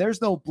scheme.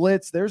 There's no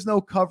blitz. There's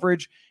no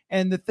coverage.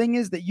 And the thing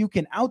is that you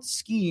can out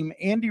scheme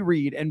Andy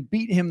Reid and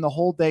beat him the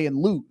whole day and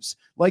lose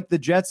like the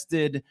Jets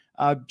did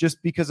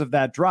just because of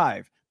that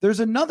drive. There's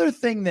another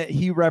thing that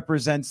he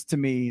represents to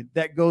me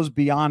that goes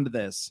beyond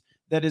this,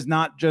 that is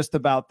not just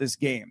about this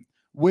game,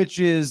 which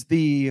is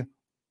the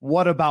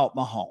what about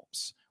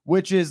Mahomes,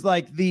 which is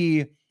like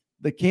the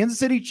Kansas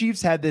City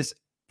Chiefs had this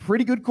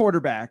pretty good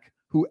quarterback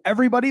who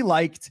everybody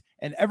liked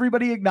and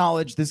everybody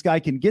acknowledged this guy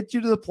can get you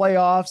to the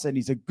playoffs and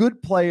he's a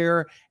good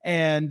player.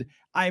 And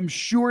I'm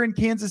sure in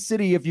Kansas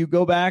City, if you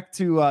go back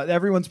to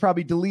everyone's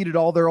probably deleted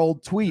all their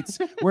old tweets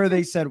where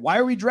they said, why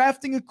are we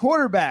drafting a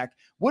quarterback?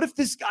 What if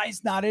this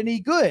guy's not any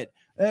good?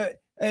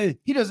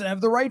 He doesn't have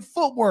the right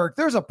footwork.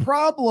 There's a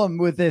problem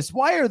with this.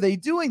 Why are they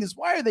doing this?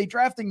 Why are they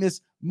drafting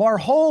this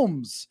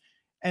Mahomes?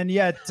 And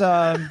yet,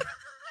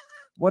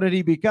 what did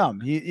he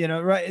become?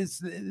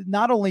 It's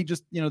not only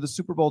just, the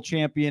Super Bowl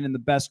champion and the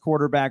best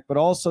quarterback, but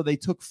also they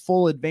took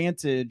full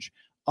advantage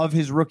of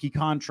his rookie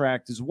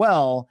contract as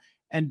well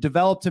and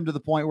developed him to the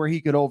point where he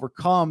could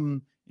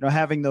overcome,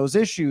 having those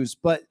issues.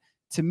 But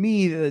to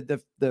me,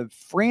 the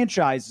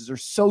franchises are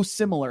so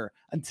similar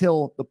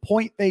until the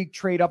point they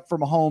trade up for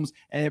Mahomes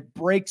and it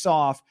breaks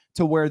off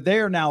to where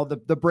they're now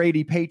the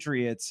Brady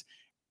Patriots.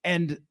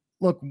 And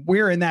look,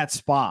 we're in that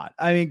spot.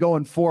 I mean,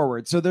 going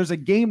forward. So there's a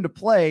game to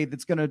play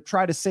that's going to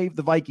try to save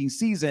the Viking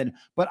season.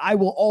 But I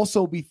will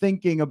also be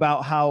thinking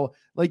about how,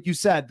 like you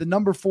said, the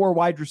number 4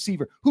 wide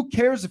receiver, who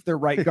cares if their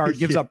right guard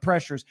gives up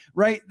pressures,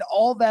 right?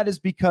 All that is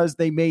because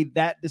they made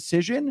that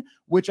decision,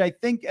 which I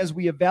think as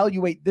we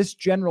evaluate this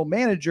general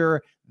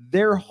manager,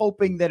 they're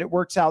hoping that it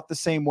works out the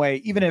same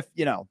way, even if,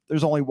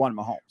 there's only one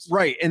Mahomes.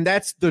 Right. And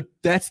that's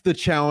the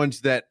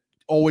challenge that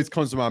always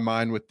comes to my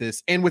mind with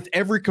this and with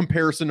every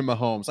comparison to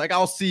Mahomes. Like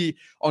I'll see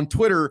on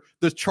Twitter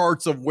the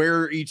charts of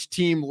where each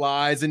team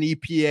lies in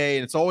EPA,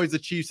 and it's always the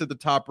Chiefs at the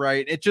top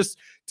right. It just,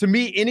 to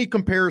me, any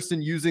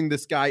comparison using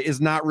this guy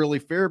is not really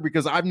fair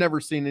because I've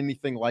never seen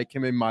anything like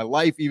him in my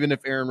life, even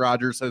if Aaron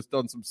Rodgers has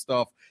done some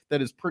stuff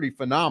that is pretty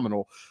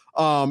phenomenal.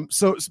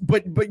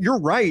 But you're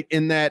right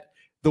in that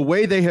the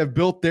way they have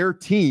built their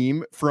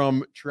team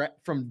from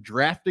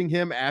drafting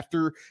him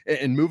after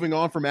and moving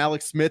on from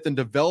Alex Smith and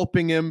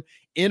developing him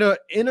in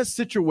a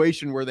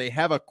situation where they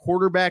have a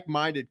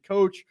quarterback-minded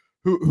coach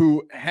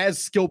who has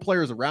skill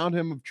players around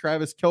him, of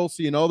Travis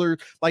Kelce and others,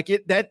 like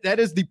that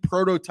is the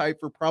prototype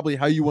for probably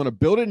how you want to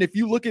build it. And if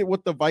you look at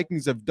what the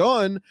Vikings have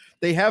done,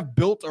 they have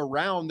built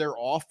around their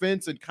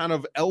offense and kind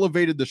of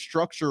elevated the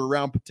structure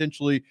around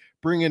potentially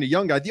bring in a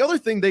young guy. The other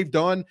thing they've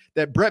done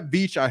that Brett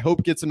Veach, I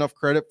hope, gets enough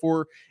credit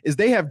for is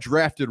they have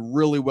drafted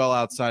really well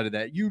outside of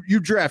that. You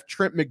draft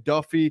Trent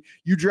McDuffie,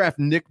 you draft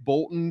Nick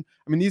Bolton.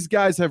 I mean, these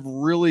guys have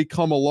really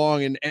come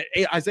along, and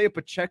Isaiah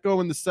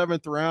Pacheco in the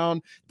 7th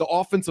round, the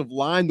offensive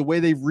line, the way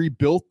they've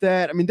rebuilt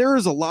that. I mean, there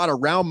is a lot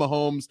around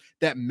Mahomes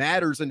that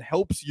matters and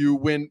helps you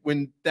when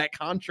that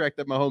contract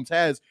that Mahomes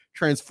has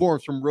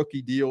transforms from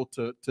rookie deal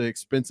to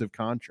expensive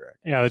contract.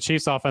 Yeah, the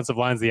Chiefs' offensive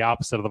line's the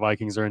opposite of the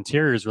Vikings. Their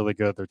interior is really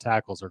good. Their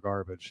tackles are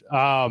garbage.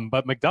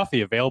 But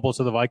McDuffie available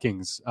to the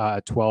Vikings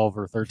at 12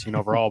 or 13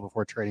 overall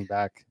before trading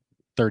back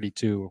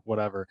 32,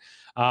 whatever.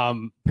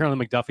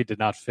 Apparently McDuffie did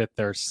not fit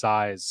their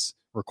size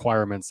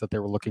requirements that they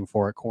were looking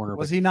for at corner.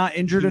 Was he not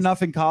injured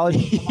enough in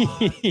college?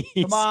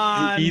 Come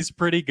on. He's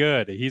pretty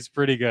good.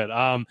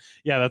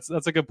 Yeah,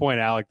 that's a good point,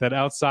 Alec, that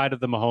outside of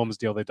the Mahomes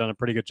deal, they've done a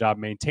pretty good job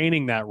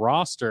maintaining that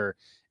roster.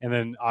 And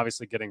then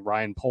obviously getting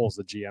Ryan Poles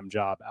the GM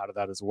job out of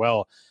that as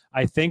well.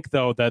 I think,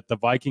 though, that the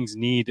Vikings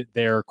need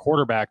their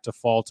quarterback to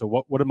fall to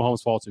what did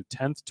Mahomes fall to?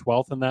 10th,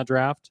 12th in that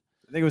draft?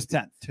 I think it was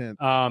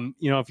 10th.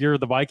 If you're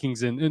the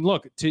Vikings and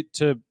look,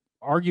 to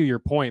argue your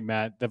point,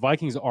 Matt, the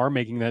Vikings are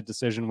making that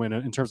decision when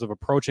in terms of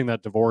approaching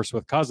that divorce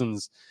with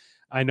Cousins.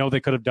 I know they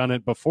could have done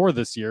it before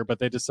this year, but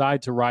they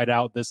decide to ride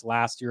out this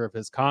last year of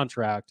his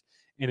contract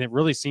And it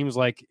really seems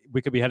like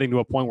we could be heading to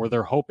a point where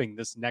they're hoping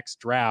this next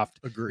draft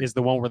is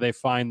the one where they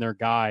find their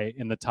guy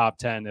in the top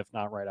 10, if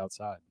not right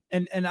outside.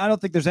 And I don't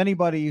think there's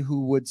anybody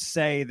who would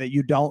say that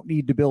you don't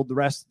need to build the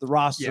rest of the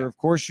roster. Yeah. Of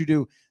course you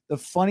do. The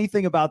funny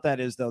thing about that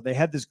is, though, they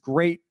had this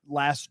great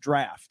last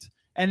draft.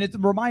 And it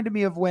reminded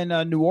me of when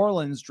New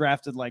Orleans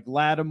drafted like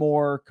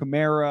Lattimore,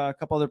 Kamara, a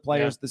couple other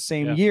players the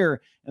same year.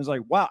 And it was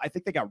like, wow, I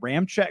think they got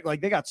Ramczyk.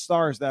 Like they got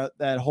stars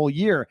that whole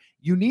year.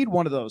 You need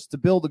one of those to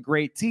build a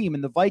great team.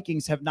 And the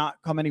Vikings have not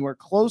come anywhere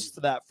close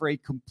to that for a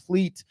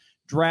complete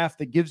draft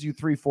that gives you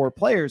 3-4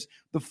 players.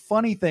 The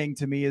funny thing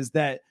to me is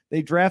that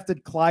they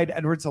drafted Clyde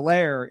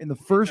Edwards-Helaire in the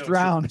first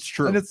round. It's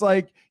true. And it's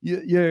like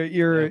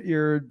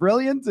you're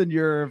brilliant and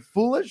you're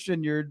foolish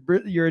and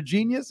you're a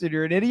genius and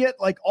you're an idiot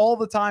like all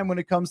the time when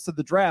it comes to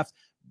the draft.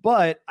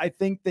 But I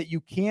think that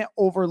you can't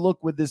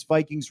overlook with this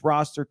Vikings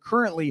roster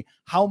currently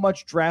how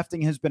much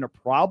drafting has been a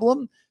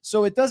problem.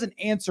 So it doesn't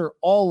answer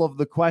all of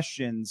the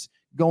questions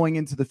going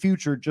into the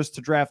future just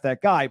to draft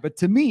that guy. But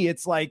to me,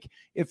 it's like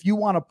if you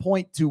want to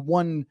point to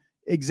one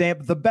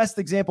example, the best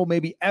example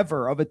maybe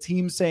ever of a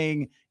team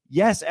saying,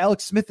 yes,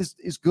 Alex Smith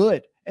is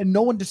good and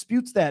no one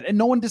disputes that and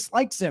no one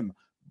dislikes him,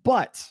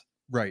 but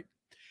right.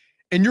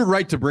 And you're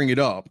right to bring it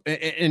up.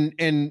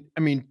 And I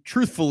mean,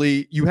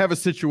 truthfully, you have a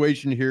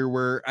situation here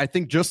where I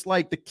think just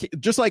like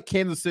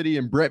Kansas City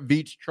and Brett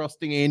Veach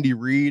trusting Andy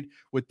Reid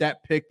with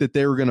that pick that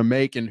they were going to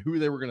make and who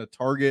they were going to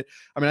target.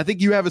 I mean, I think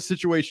you have a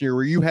situation here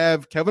where you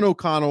have Kevin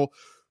O'Connell,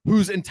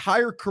 whose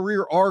entire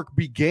career arc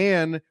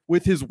began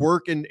with his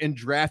work in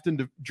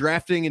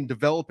drafting and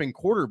developing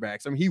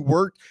quarterbacks. I mean, he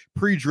worked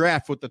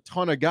pre-draft with a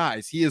ton of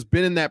guys. He has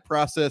been in that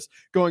process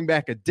going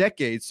back a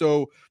decade.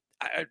 So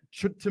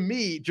to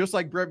me, just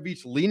like Brett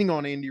Veach leaning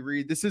on Andy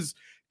Reid, this is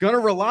going to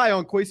rely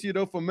on Kwesi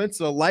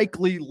Adofo-Mensah,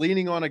 likely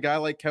leaning on a guy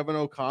like Kevin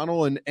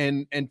O'Connell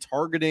and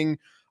targeting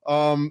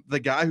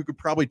the guy who could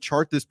probably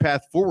chart this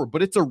path forward.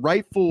 But it's a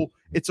rightful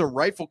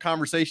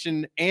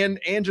conversation and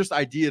just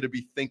idea to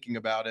be thinking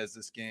about as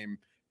this game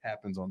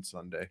happens on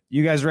Sunday.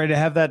 You guys ready to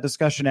have that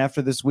discussion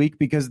after this week?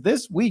 Because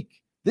this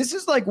week, this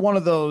is like one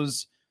of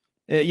those,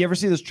 you ever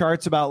see those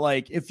charts about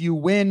like, if you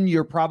win,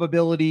 your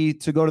probability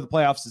to go to the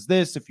playoffs is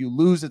this. If you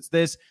lose, it's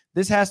this.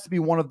 This has to be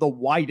one of the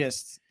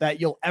widest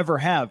that you'll ever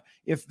have.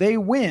 If they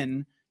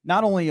win,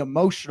 not only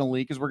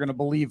emotionally, because we're going to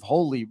believe,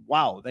 holy,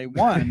 wow, they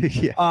won.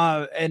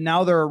 And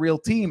now they're a real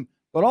team,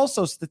 but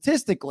also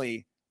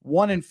statistically,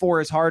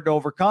 1-4 is hard to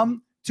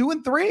overcome.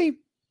 2-3,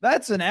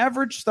 that's an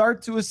average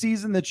start to a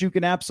season that you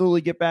can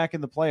absolutely get back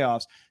in the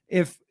playoffs.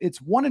 If it's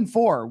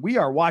 1-4, we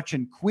are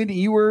watching Quinn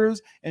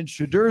Ewers and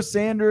Shadur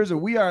Sanders,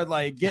 and we are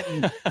like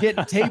getting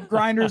tape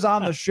grinders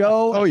on the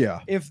show. Oh yeah.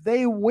 If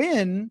they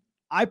win,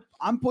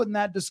 I'm putting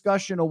that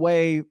discussion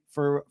away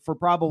for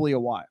probably a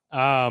while.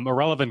 A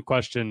relevant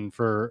question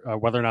for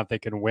whether or not they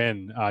can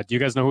win. Do you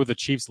guys know who the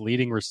Chiefs'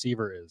 leading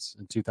receiver is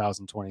in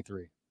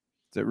 2023? Is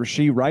it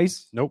Rashee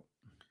Rice? Nope.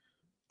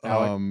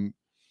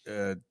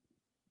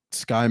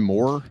 Sky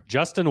Moore.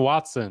 Justin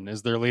Watson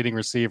is their leading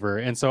receiver.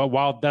 And so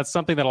while that's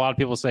something that a lot of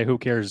people say, who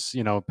cares,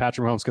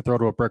 Patrick Mahomes could throw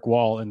to a brick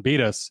wall and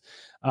beat us,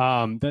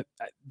 that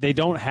they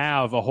don't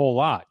have a whole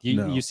lot.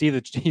 You see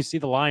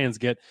the Lions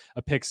get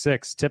a pick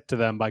six tipped to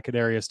them by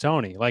Kadarius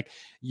Toney. Like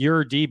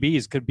your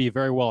DBs could be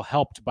very well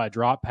helped by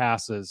drop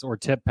passes or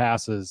tip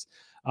passes.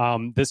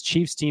 This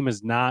Chiefs team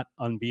is not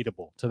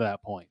unbeatable to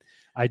that point.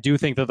 I do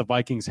think that the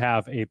Vikings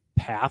have a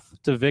path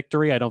to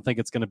victory. I don't think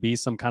it's going to be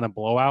some kind of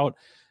blowout.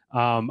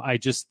 I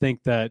just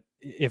think that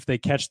if they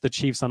catch the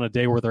Chiefs on a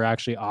day where they're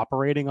actually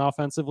operating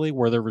offensively,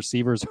 where their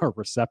receivers are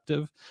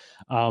receptive,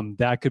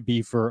 that could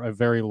be for a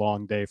very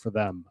long day for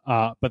them.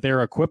 But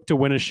they're equipped to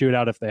win a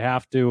shootout if they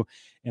have to.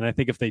 And I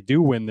think if they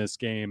do win this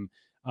game,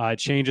 it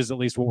changes at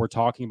least what we're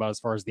talking about as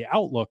far as the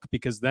outlook,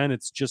 because then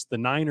it's just the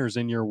Niners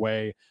in your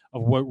way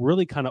of what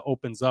really kind of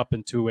opens up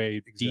into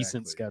a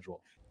decent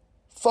schedule.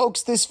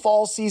 Folks, this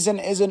fall season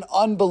is an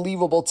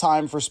unbelievable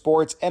time for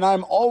sports, and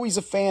I'm always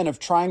a fan of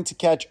trying to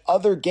catch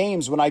other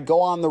games when I go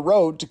on the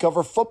road to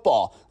cover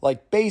football,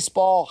 like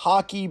baseball,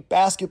 hockey,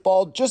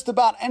 basketball, just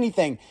about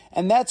anything.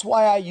 And that's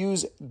why I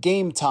use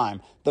Game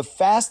Time, the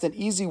fast and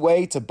easy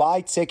way to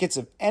buy tickets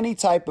of any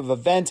type of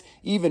event,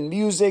 even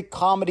music,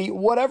 comedy,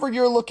 whatever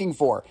you're looking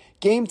for.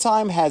 Game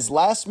Time has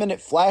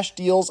last-minute flash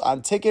deals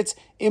on tickets,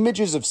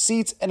 images of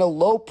seats, and a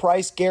low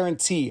price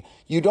guarantee.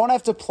 You don't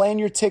have to plan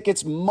your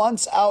tickets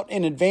months out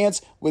in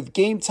advance. With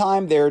Game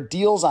Time, there are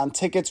deals on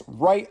tickets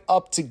right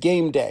up to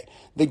game day.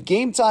 The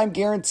Game Time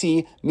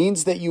guarantee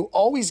means that you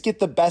always get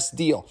the best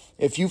deal.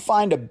 If you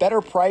find a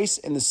better price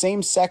in the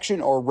same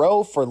section or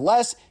row for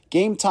less,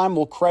 Game Time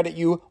will credit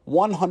you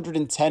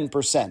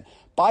 110%.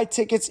 Buy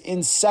tickets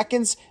in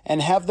seconds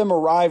and have them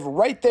arrive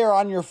right there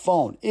on your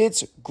phone.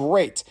 It's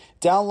great.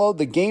 Download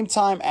the Game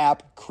Time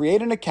app,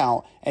 create an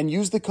account, and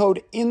use the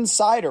code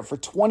INSIDER for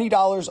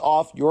 $20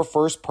 off your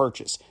first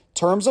purchase.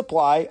 Terms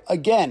apply.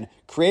 Again,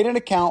 create an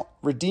account,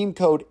 redeem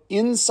code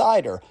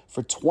INSIDER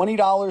for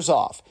 $20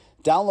 off.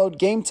 Download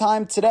Game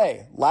Time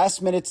today.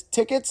 Last minute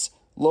tickets,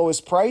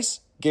 lowest price,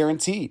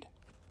 guaranteed.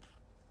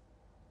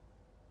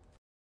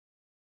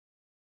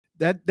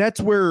 that's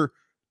where,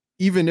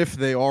 even if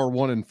they are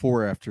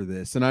 1-4 after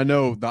this, and I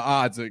know the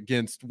odds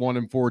against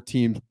 1-4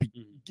 teams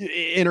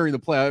entering the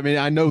play, I mean,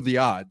 I know the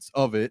odds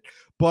of it,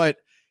 but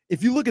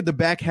if you look at the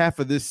back half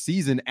of this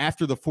season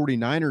after the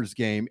 49ers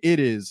game, it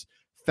is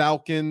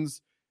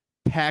Falcons,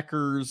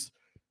 Packers,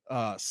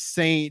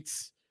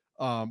 Saints.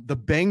 The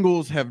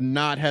Bengals have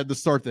not had the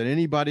start that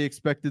anybody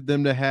expected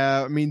them to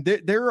have. I mean,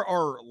 there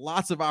are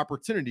lots of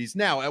opportunities.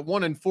 Now, at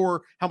 1-4,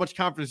 how much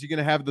confidence are you going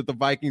to have that the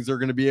Vikings are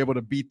going to be able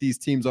to beat these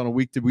teams on a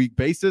week-to-week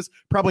basis?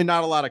 Probably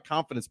not a lot of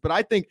confidence. But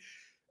I think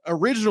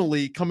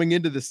originally coming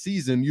into the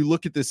season, you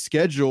look at this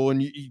schedule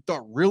and you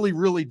thought really,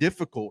 really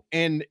difficult.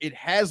 And it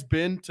has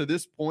been to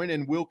this point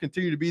and will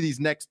continue to be these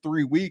next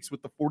 3 weeks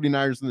with the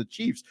 49ers and the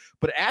Chiefs.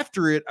 But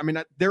after it, I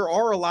mean, there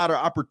are a lot of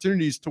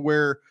opportunities to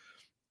where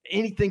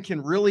anything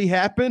can really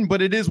happen,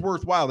 but it is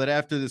worthwhile that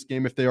after this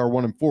game, if they are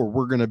 1-4,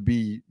 we're going to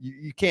be,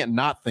 you can't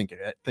not think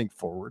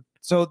forward.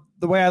 So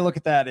the way I look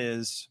at that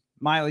is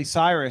Miley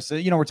Cyrus,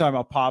 we're talking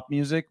about pop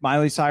music.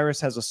 Miley Cyrus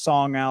has a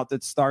song out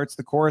that starts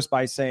the chorus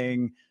by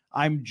saying,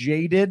 "I'm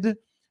jaded."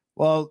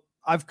 Well,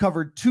 I've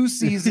covered 2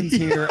 seasons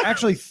here,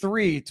 actually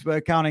 3,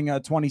 counting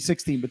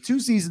 2016, but 2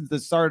 seasons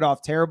that started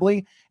off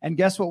terribly. And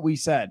guess what we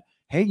said?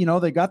 Hey,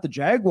 they got the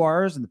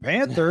Jaguars and the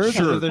Panthers.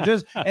 Sure. So they're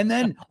just, and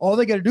then all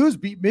they got to do is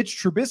beat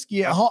Mitch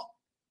Trubisky at home.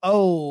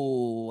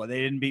 Oh, they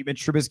didn't beat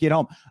Mitch Trubisky at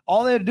home.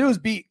 All they had to do is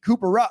beat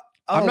Cooper Rupp.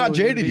 I'm not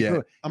jaded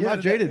yet. I'm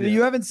not jaded yet.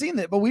 You haven't seen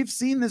it, but we've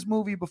seen this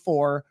movie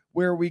before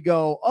where we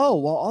go, oh,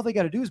 well, all they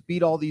got to do is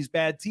beat all these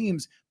bad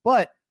teams.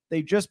 But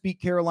they just beat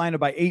Carolina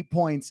by 8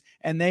 points,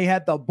 and they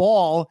had the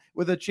ball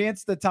with a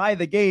chance to tie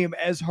the game,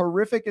 as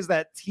horrific as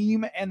that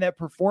team and that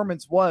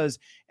performance was.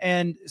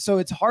 And so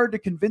it's hard to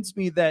convince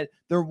me that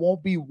there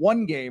won't be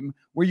one game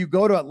where you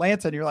go to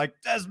Atlanta and you're like,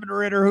 Desmond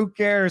Ridder, who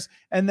cares?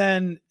 And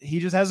then he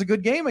just has a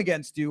good game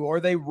against you, or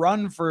they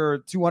run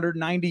for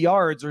 290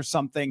 yards or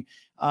something.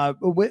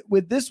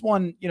 With this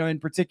one, in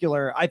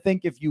particular, I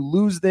think if you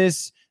lose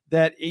this,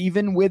 that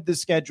even with the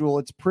schedule,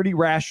 it's pretty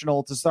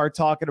rational to start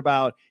talking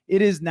about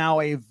it is now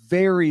a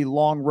very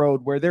long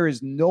road where there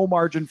is no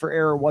margin for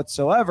error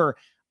whatsoever.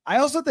 I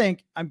also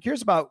think, I'm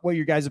curious about what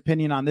your guys'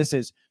 opinion on this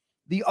is.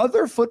 The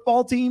other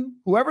football team,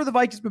 whoever the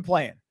Vikings been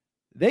playing,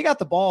 they got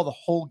the ball the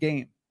whole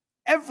game,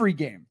 every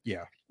game.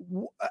 Yeah.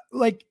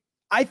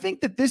 I think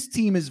that this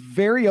team is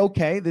very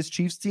okay, this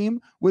Chiefs team,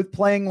 with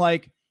playing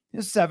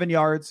 7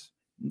 yards,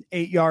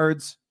 8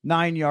 yards,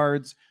 9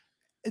 yards,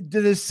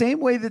 the same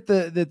way that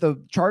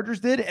the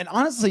Chargers did. And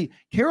honestly,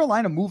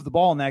 Carolina moved the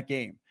ball in that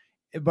game,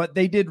 but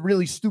they did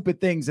really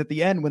stupid things at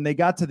the end when they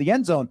got to the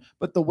end zone.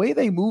 But the way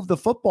they moved the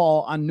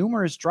football on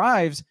numerous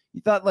drives,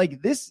 you thought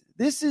this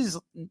is,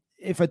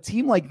 if a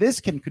team like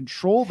this can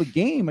control the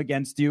game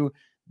against you,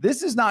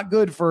 this is not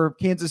good for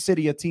Kansas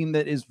City, a team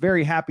that is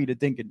very happy to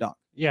dink and dunk.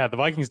 Yeah, the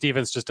Vikings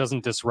defense just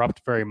doesn't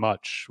disrupt very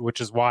much, which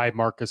is why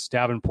Marcus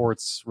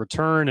Davenport's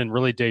return and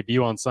really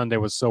debut on Sunday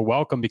was so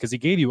welcome, because he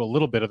gave you a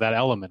little bit of that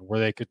element where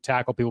they could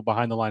tackle people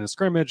behind the line of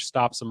scrimmage,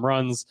 stop some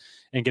runs,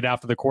 and get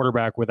after the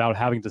quarterback without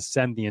having to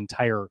send the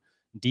entire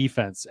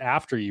defense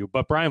after you.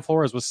 But Brian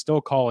Flores was still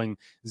calling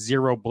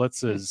 0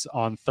 blitzes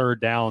on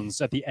third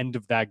downs at the end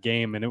of that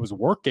game, and it was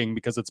working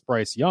because it's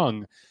Bryce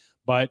Young.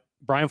 But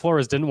Brian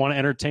Flores didn't want to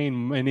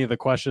entertain any of the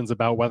questions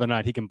about whether or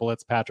not he can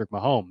blitz Patrick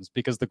Mahomes,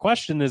 because the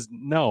question is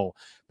no.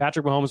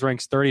 Patrick Mahomes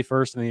ranks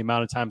 31st in the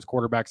amount of times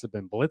quarterbacks have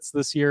been blitzed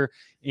this year.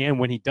 And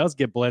when he does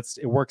get blitzed,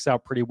 it works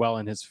out pretty well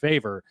in his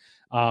favor.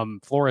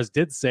 Flores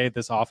did say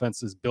this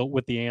offense is built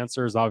with the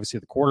answers.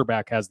 Obviously, the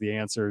quarterback has the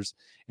answers,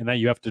 and that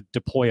you have to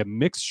deploy a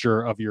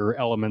mixture of your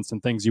elements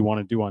and things you want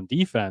to do on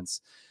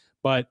defense.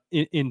 But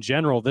in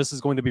general, this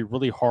is going to be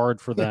really hard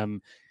for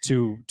them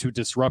to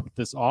disrupt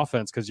this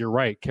offense, because you're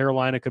right.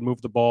 Carolina could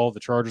move the ball. The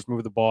Chargers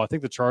move the ball. I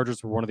think the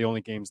Chargers were one of the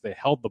only games they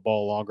held the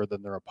ball longer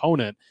than their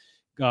opponent.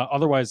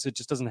 Otherwise, it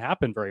just doesn't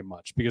happen very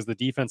much because the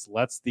defense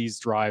lets these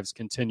drives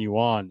continue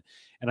on.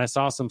 And I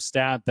saw some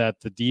stat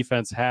that the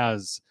defense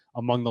has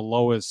among the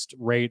lowest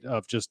rate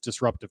of just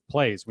disruptive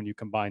plays when you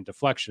combine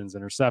deflections,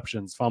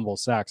 interceptions,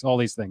 fumbles, sacks, all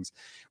these things.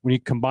 When you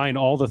combine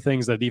all the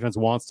things that defense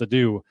wants to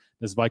do,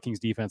 this Vikings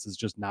defense is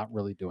just not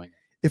really doing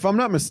it. If I'm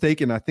not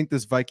mistaken, I think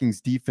this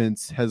Vikings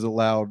defense has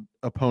allowed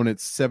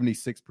opponents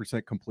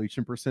 76%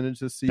 completion percentage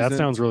this season. That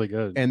sounds really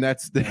good. And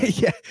that's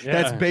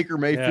that's Baker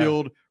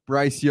Mayfield,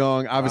 Bryce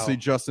Young, obviously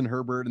Justin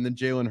Herbert, and then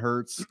Jalen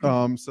Hurts.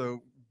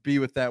 So be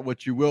with that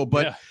what you will.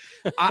 But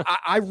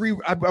I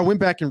went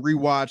back and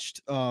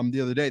rewatched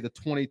the other day the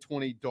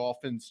 2020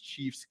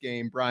 Dolphins-Chiefs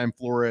game, Brian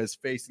Flores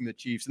facing the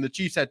Chiefs. And the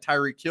Chiefs had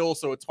Tyreek Hill,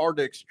 so it's hard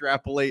to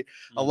extrapolate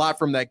a lot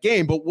from that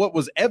game. But what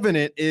was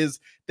evident is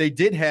they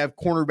did have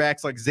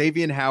cornerbacks like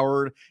Xavier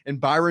Howard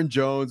and Byron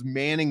Jones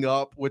manning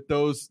up with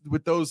those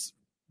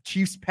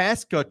Chiefs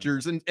pass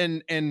catchers.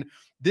 And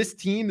this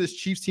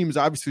Chiefs team is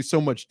obviously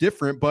so much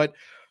different, but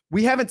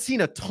we haven't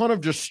seen a ton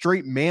of just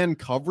straight man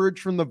coverage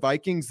from the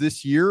Vikings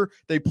this year.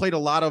 They played a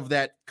lot of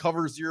that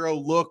cover zero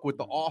look with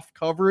the off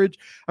coverage.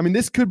 I mean,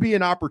 this could be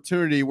an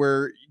opportunity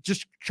where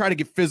just try to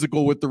get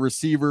physical with the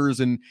receivers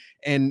and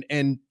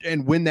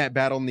win that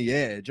battle on the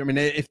edge. I mean,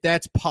 if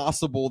that's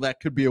possible, that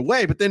could be a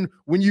way. But then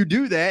when you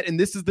do that, and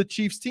this is the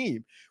Chiefs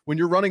team, when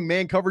you're running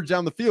man coverage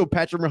down the field,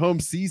 Patrick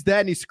Mahomes sees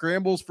that and he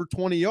scrambles for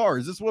 20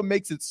 yards. This is what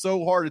makes it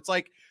so hard. It's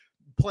like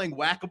playing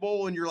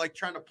whack-a-mole and you're like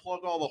trying to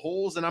plug all the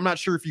holes, and I'm not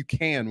sure if you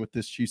can with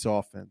this Chiefs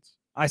offense.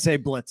 I say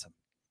blitz him.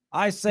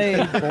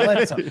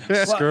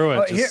 Screw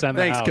it. Just send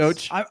thanks,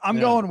 coach. I'm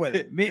going with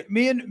it.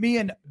 Me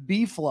and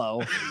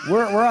B-Flow,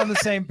 we're on the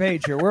same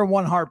page here. We're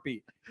one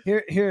heartbeat.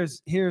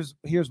 Here's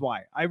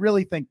why. I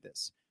really think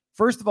this.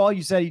 First of all,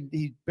 you said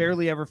he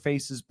barely ever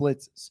faces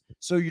blitzes.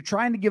 So you're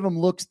trying to give him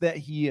looks that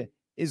he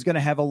is going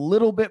to have a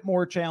little bit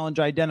more challenge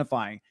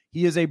identifying.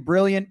 He is a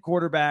brilliant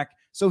quarterback,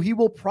 so he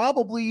will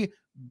probably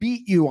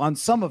beat you on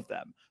some of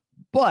them.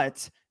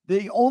 But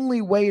the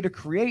only way to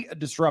create a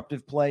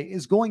disruptive play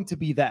is going to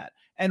be that.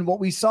 And what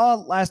we saw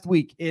last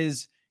week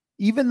is,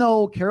 even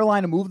though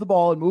Carolina moved the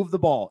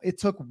ball, it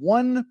took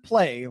one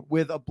play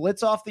with a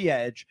blitz off the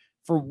edge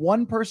for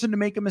one person to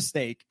make a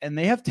mistake. And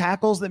they have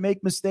tackles that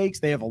make mistakes.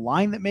 They have a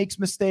line that makes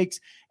mistakes.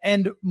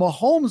 And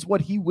Mahomes,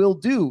 what he will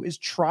do is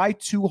try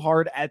too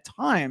hard at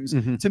times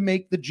to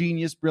make the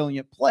genius,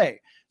 brilliant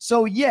play.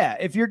 So yeah,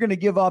 if you're going to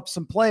give up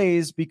some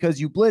plays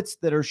because you blitz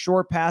that are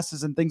short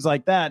passes and things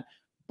like that,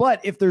 but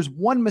if there's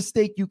one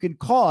mistake you can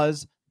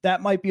cause,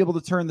 that might be able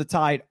to turn the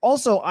tide.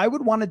 Also, I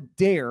would want to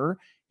dare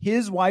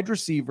his wide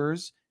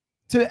receivers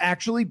to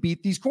actually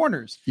beat these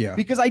corners. Yeah.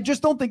 Because I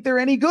just don't think they're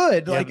any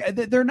good. Yeah. Like,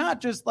 they're not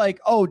just like,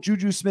 oh,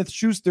 Juju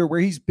Smith-Schuster, where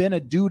he's been a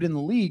dude in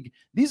the league.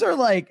 These are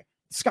like,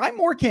 Sky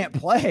Moore can't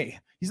play.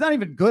 He's not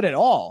even good at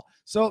all.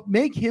 So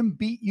make him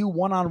beat you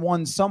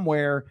one-on-one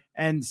somewhere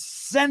and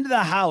send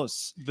the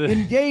house.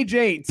 Engage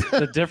 8.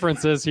 The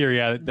difference is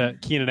here,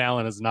 that Keenan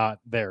Allen is not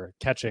there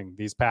catching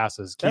these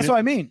passes. That's what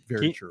I mean.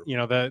 Very true. You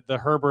know, the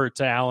Herbert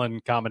to Allen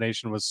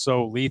combination was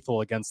so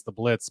lethal against the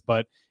blitz,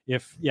 but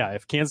if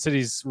Kansas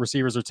City's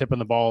receivers are tipping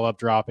the ball up,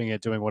 dropping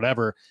it, doing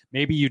whatever,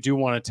 maybe you do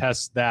want to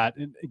test that,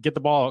 get the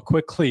ball out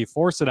quickly,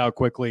 force it out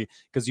quickly,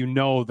 because you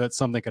know that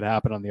something could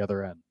happen on the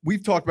other end.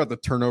 We've talked about the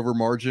turnover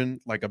margin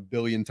like a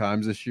billion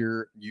times this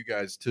year, you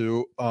guys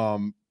too.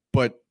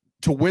 But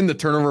to win the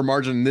turnover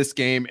margin in this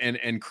game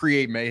and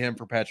create mayhem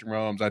for Patrick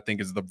Mahomes, I think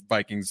is the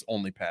Vikings'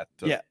 only path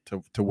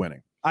to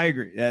winning. I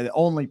agree. The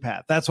only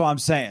path. That's what I'm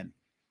saying.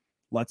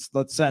 Let's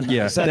send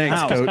thanks,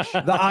 coach.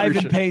 The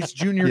Ivan Pace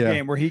Jr.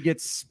 game where he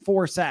gets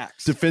 4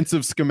 sacks.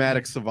 Defensive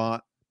schematic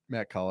savant,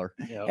 Matt Collar.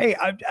 Yep. Hey,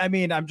 I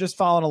mean, I'm just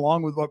following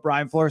along with what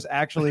Brian Flores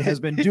actually has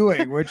been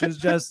doing, which is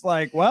just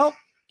like, well,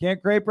 can't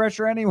create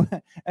pressure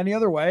any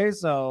other way.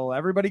 So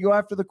everybody go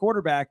after the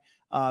quarterback.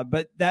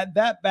 But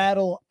that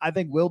battle, I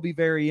think, will be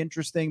very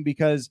interesting,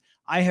 because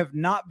I have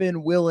not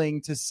been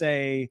willing to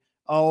say,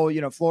 oh,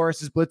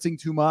 Flores is blitzing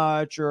too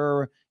much,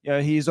 or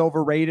he's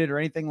overrated or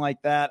anything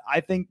like that. I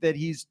think that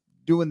he's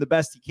doing the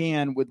best he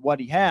can with what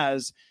he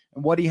has,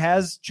 and what he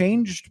has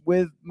changed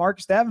with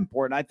Marcus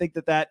Davenport. And I think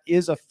that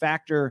is a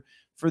factor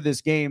for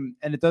this game,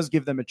 and it does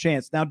give them a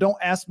chance. Now, don't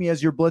ask me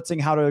as you're blitzing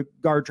how to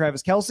guard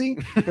Travis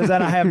Kelce, because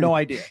then I have no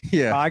idea.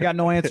 I got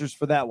no answers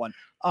for that one.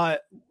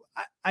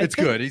 It's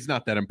good. He's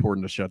not that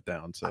important to shut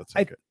down, so it's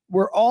okay.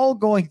 We're all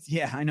going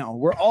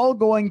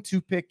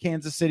to pick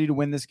Kansas City to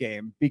win this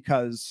game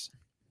because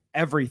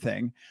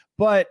everything.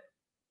 But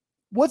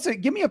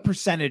give me a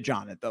percentage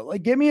on it, though.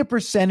 Like, give me a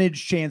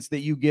percentage chance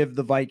that you give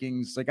the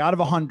Vikings, like out of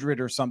 100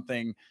 or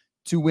something,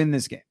 to win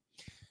this game.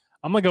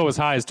 I'm going to go as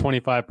high as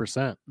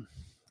 25%.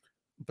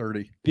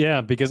 30.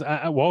 Yeah, because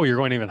you're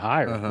going even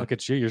higher. Look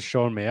at you. You're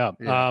showing me up.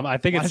 Yeah. I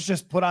think let's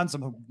just put on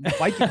some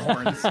Viking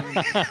horns.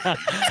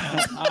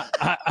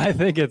 I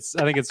think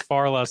it's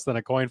far less than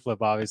a coin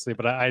flip, obviously,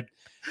 but I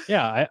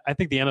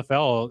think the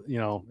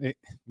NFL,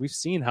 we've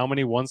seen how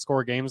many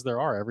one-score games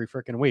there are every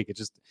freaking week. It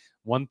just,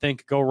 one thing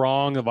could go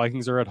wrong. The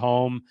Vikings are at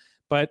home.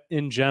 But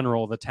in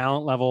general, the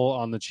talent level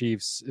on the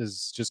Chiefs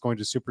is just going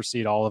to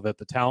supersede all of it.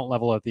 The talent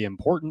level at the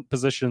important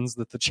positions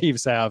that the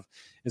Chiefs have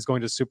is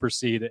going to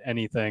supersede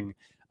anything.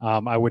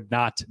 I would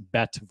not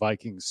bet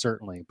Vikings,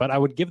 certainly, but I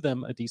would give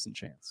them a decent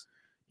chance.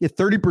 Yeah,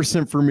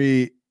 30% for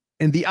me.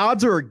 And the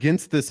odds are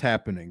against this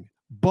happening.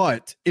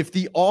 But if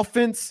the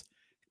offense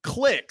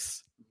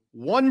clicks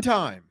one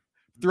time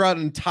throughout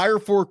an entire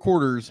 4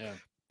 quarters,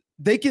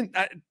 they can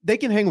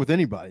hang with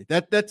anybody.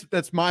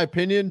 That's my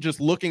opinion.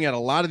 Just looking at a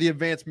lot of the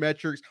advanced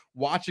metrics,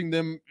 watching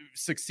them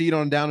succeed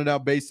on a down and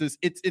out basis,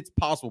 it's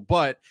possible.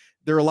 But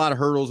there are a lot of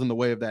hurdles in the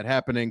way of that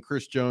happening.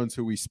 Chris Jones,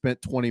 who we spent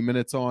 20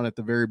 minutes on at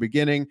the very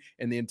beginning,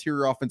 and the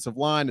interior offensive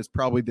line is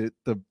probably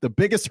the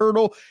biggest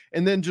hurdle.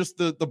 And then just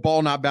the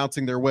ball not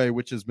bouncing their way,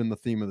 which has been the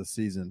theme of the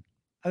season.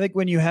 I think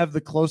when you have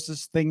the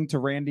closest thing to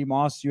Randy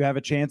Moss, you have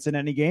a chance in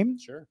any game.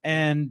 Sure.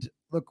 And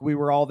look, we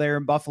were all there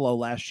in Buffalo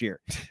last year.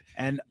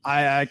 And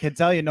I can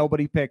tell you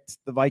nobody picked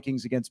the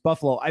Vikings against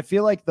Buffalo. I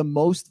feel like the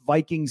most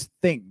Vikings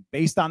thing,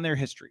 based on their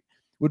history,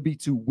 would be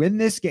to win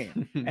this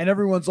game. And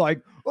everyone's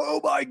like,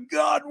 oh my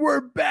God,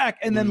 we're back.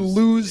 And then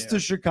lose to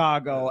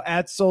Chicago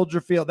at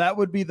Soldier Field. That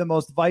would be the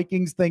most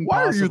Vikings thing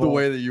Why possible. are you the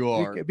way that you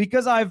are?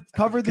 Because I've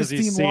covered this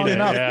team long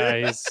enough.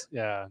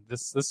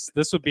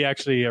 This would be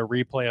actually a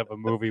replay of a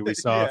movie we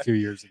saw a few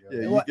years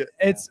ago.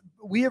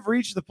 We have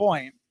reached the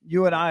point.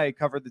 You and I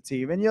covered the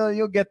team, and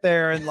you'll get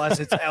there unless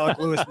it's Alec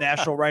Lewis,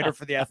 national writer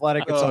for The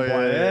Athletic at some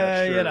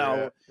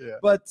point.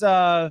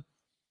 But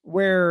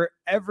where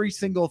every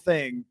single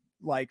thing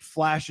like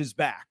flashes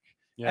back.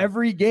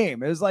 Every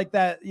game. It was like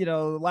that,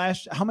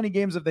 how many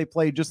games have they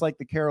played just like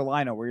the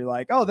Carolina where you're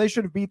like, oh, they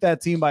should have beat that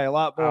team by a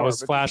lot more. I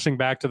was flashing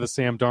back to the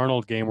Sam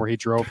Darnold game where he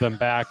drove them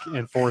back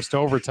in forced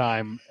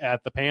overtime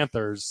at the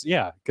Panthers.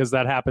 Yeah, because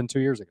that happened 2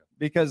 years ago.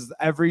 Because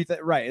everything,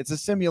 right, it's a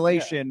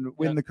simulation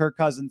in the Kirk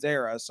Cousins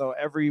era. So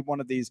every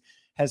one of these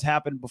has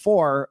happened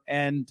before.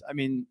 And I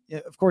mean,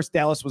 of course,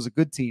 Dallas was a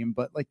good team,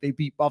 but like they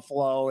beat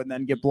Buffalo and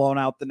then get blown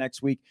out the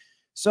next week.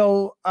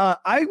 So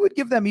I would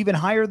give them even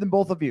higher than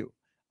both of you.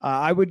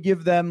 I would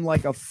give them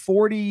like a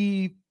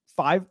 45%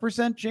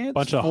 chance.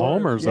 Bunch of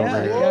homers over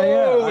here.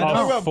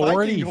 Yeah.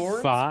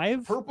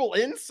 45? Purple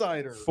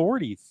Insider.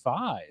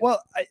 45.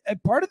 Well,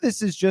 part of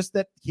this is just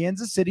that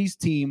Kansas City's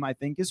team, I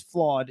think, is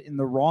flawed in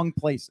the wrong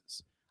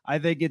places. I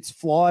think it's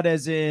flawed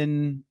as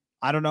in,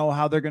 I don't know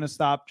how they're going to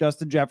stop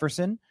Justin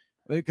Jefferson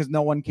because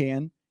no one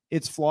can.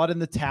 It's flawed in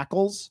the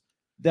tackles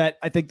that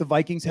I think the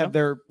Vikings have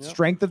their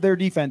strength of their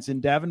defense in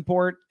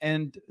Davenport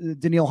and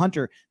Danielle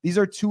Hunter. These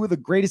are two of the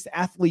greatest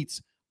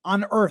athletes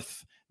on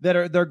earth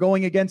they're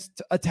going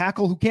against a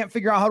tackle who can't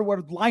figure out how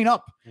to line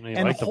up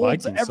and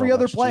holds every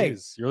other play.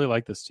 Jeez, you really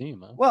like this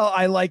team, huh? Well,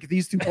 I like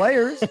these two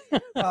players.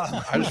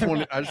 I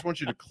just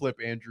want you to clip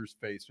Andrew's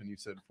face when you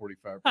said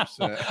 45%.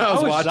 I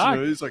was watching shocked.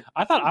 it. He's like,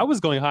 I thought I was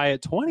going high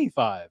at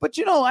 25. But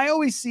I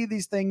always see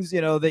these things, the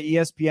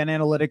ESPN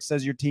analytics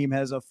says your team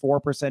has a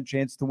 4%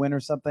 chance to win or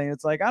something.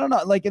 It's like, I don't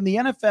know. Like in the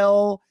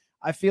NFL,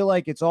 I feel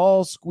like it's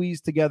all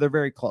squeezed together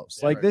very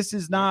close. This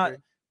is not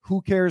who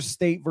cares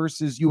state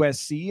versus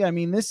USC. I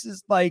mean, this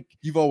is like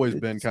you've always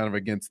been kind of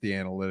against the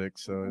analytics.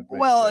 So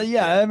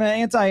I'm an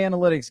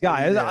anti-analytics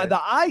guy. The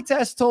eye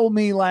test told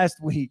me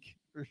last week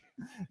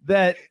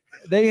that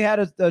they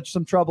had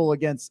some trouble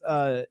against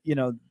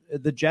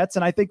the Jets,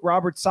 and I think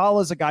Robert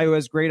Saleh is a guy who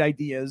has great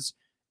ideas,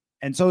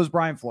 and so is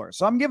Brian Flores.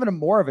 So I'm giving him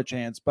more of a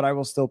chance, but I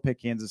will still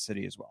pick Kansas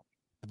City as well.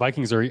 The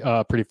Vikings are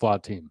a pretty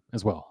flawed team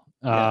as well.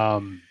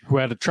 Who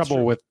had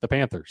trouble with the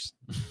Panthers.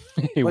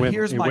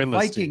 Here's my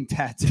Viking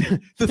tattoo.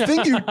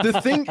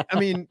 the thing, I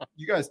mean,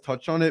 you guys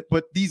touch on it,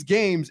 but these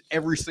games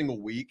every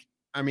single week,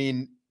 I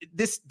mean,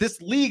 this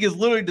league is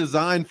literally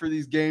designed for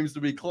these games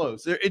to be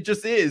close. It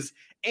just is.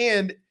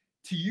 And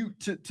to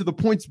the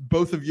points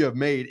both of you have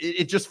made,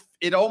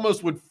 it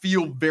almost would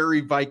feel very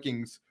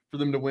Vikings for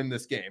them to win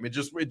this game. It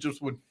just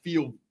would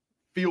feel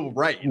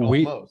right.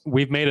 Almost.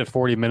 We've made it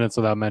 40 minutes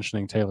without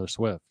mentioning Taylor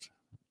Swift.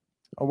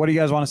 What do you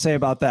guys want to say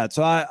about that?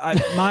 So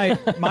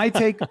my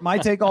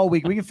take all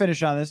week. We can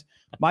finish on this.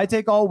 My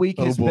take all week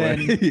has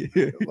been.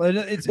 You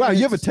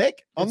have a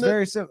take on this?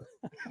 Very simple.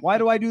 Why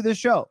do I do this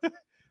show?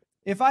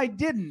 If I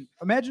didn't,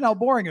 imagine how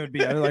boring it would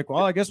be. I'd be like,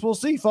 well, I guess we'll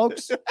see,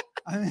 folks.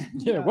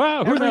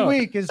 Every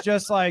week is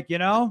just like,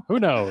 who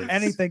knows?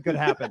 Anything could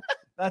happen.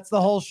 That's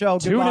the whole show.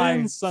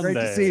 Goodbye. Great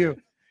to see you.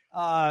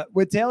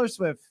 With Taylor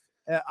Swift,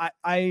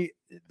 the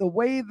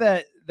way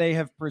that they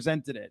have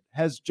presented it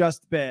has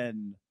just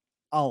been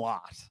a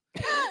lot.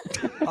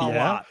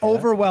 Lot.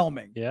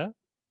 Overwhelming. Yeah.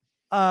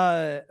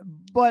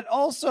 But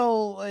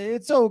also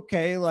it's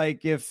okay.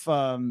 Like if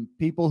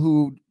people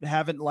who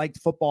haven't liked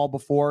football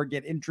before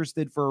get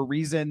interested for a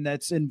reason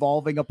that's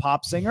involving a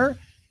pop singer,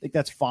 I think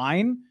that's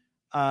fine.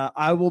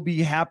 I will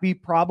be happy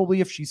probably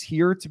if she's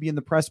here to be in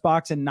the press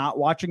box and not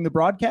watching the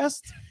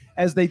broadcast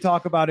as they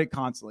talk about it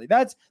constantly.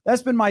 That's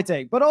been my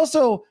take. But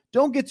also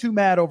don't get too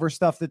mad over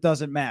stuff that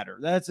doesn't matter.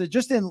 That's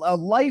just in a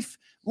life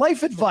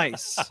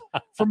advice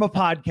from a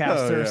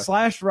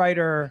podcaster /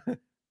 writer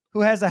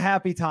who has a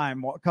happy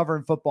time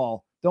covering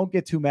football. Don't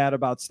get too mad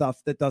about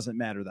stuff that doesn't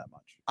matter that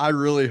much. I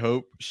really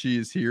hope she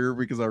is here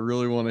because I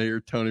really want to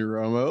hear Tony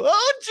Romo.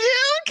 Oh,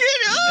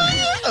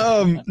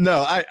 Jim,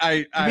 no,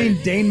 I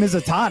mean Dane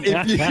Mizutani.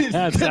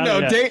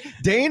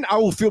 Dane, I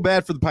will feel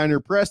bad for the Pioneer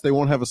Press. They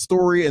won't have a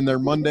story in their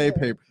Monday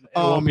paper. It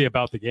won't be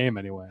about the game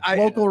anyway.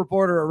 Local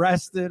reporter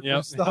arrested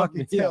for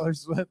stalking Taylor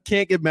Swift.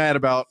 Can't get mad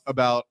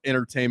about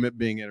entertainment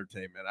being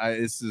entertainment.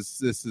 This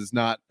is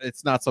not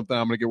something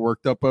I'm going to get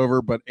worked up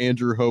over. But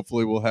Andrew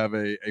hopefully will have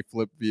a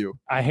flip view.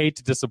 I hate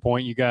to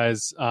disappoint you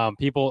guys.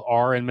 People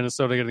are in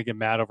Minnesota going to get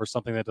mad over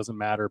something that doesn't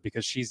matter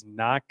because she's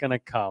not going to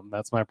come.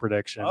 That's my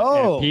prediction.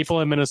 And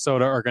people in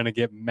Minnesota are going to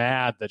get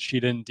mad that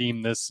she didn't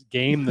deem this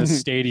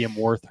stadium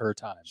worth her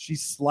time. She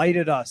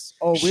slighted us.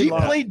 She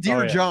played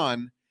Dear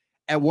John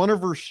at one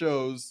of her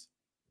shows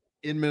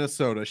in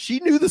Minnesota. She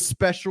knew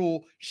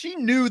the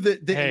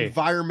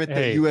environment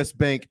that US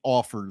Bank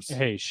offers.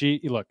 Hey,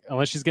 look,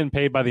 unless she's getting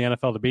paid by the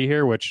NFL to be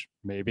here, which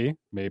maybe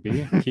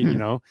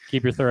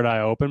keep your third eye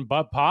open,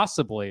 but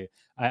possibly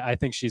I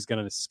think she's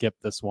going to skip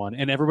this one,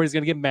 and everybody's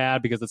going to get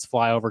mad because it's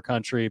flyover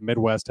country.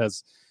 Midwest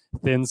has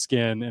thin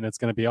skin, and it's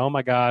going to be, oh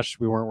my gosh,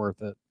 we weren't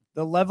worth it.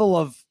 The level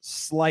of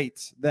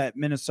slight that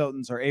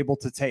Minnesotans are able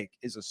to take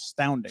is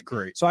astounding.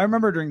 Great. So I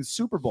remember during the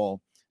Super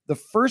Bowl, the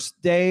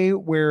first day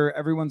where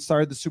everyone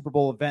started the Super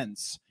Bowl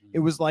events, it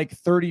was like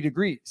 30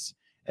 degrees.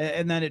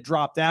 And then it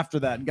dropped after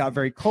that and got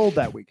very cold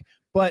that week.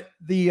 But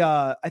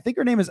I think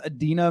her name is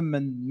Adina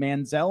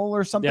Menzel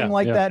or something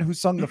that, who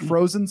sung the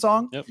Frozen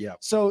song. Yep. Yeah.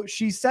 So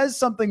she says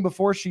something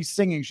before she's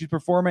singing. She's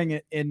performing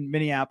it in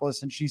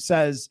Minneapolis, and she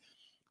says,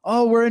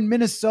 oh, we're in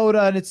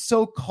Minnesota and it's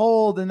so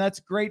cold and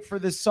that's great for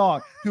this song.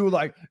 People were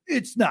like,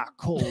 it's not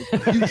cold.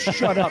 You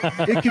shut up.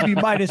 It could be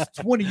minus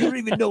 20. You don't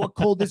even know what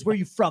cold is. Where are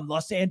you from?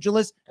 Los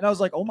Angeles? And I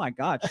was like, oh my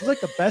God, she's like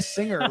the best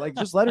singer. Like,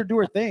 just let her do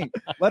her thing.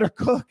 Let her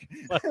cook.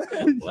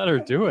 Let her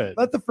do it.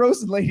 Let the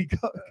Frozen lady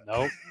cook.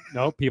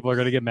 Nope. People are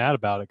going to get mad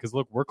about it because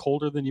look, we're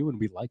colder than you and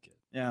we like it.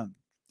 Yeah. Do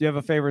you have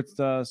a favorite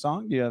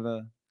song? Do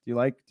you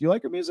like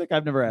her music?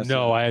 I've never asked.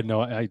 No, I had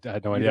no idea.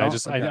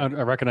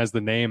 I recognize the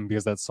name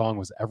because that song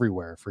was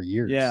everywhere for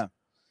years. Yeah.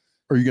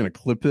 Are you going to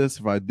clip this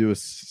if I do a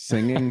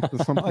singing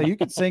or something? Oh, you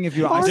can sing if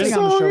you want. Our I sing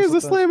song on the show is a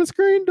slamming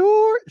screen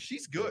door.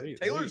 She's There good. you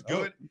Taylor's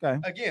go. good. Okay.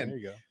 Again. There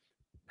you go.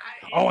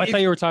 I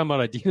thought you were talking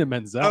about Adina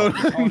Menzel.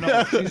 Oh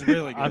no, she's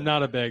really good. I'm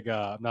not a big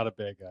Taylor Swift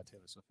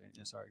fan.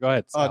 Yeah, sorry. Go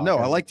ahead. No,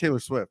 I like Taylor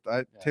Swift.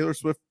 Taylor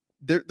Swift.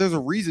 There's a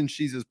reason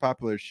she's as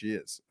popular as she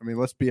is. I mean,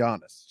 let's be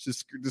honest.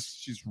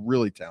 She's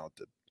really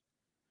talented.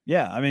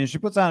 Yeah, I mean, she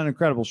puts on an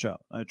incredible show.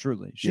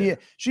 Truly, she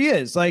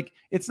is. Like,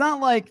 it's not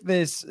like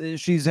this.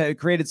 She's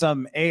created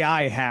some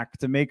AI hack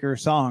to make her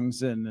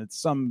songs, and it's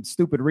some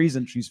stupid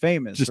reason she's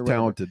famous. Just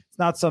talented. It's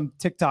not some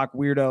TikTok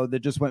weirdo that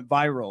just went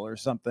viral or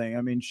something.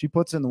 I mean, she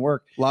puts in the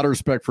work. A lot of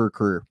respect for her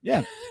career.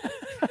 Yeah,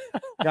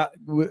 I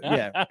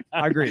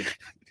agree.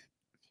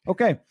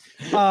 Okay,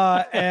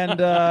 and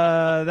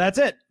that's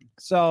it.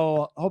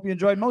 So, I hope you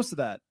enjoyed most of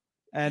that.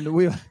 And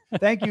we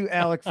thank you,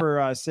 Alec,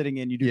 for sitting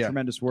in. You do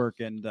tremendous work,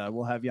 and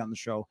we'll have you on the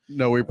show.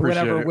 No, we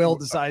appreciate whenever it. Will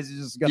decides he's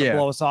just going to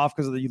blow us off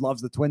because he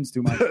loves the Twins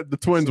too much. The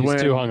Twins He's win.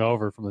 too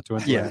hungover from the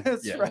Twins. Yeah,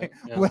 That's right.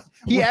 Yeah. Well,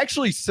 he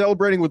actually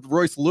celebrating with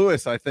Royce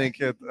Lewis, I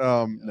think.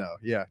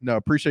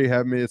 Appreciate you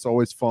having me. It's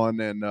always fun,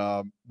 and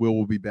Will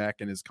will be back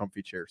in his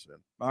comfy chair soon.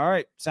 all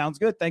right. Sounds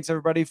good. Thanks,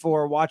 everybody,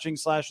 for watching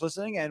 /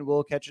 listening, and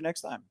we'll catch you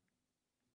next time.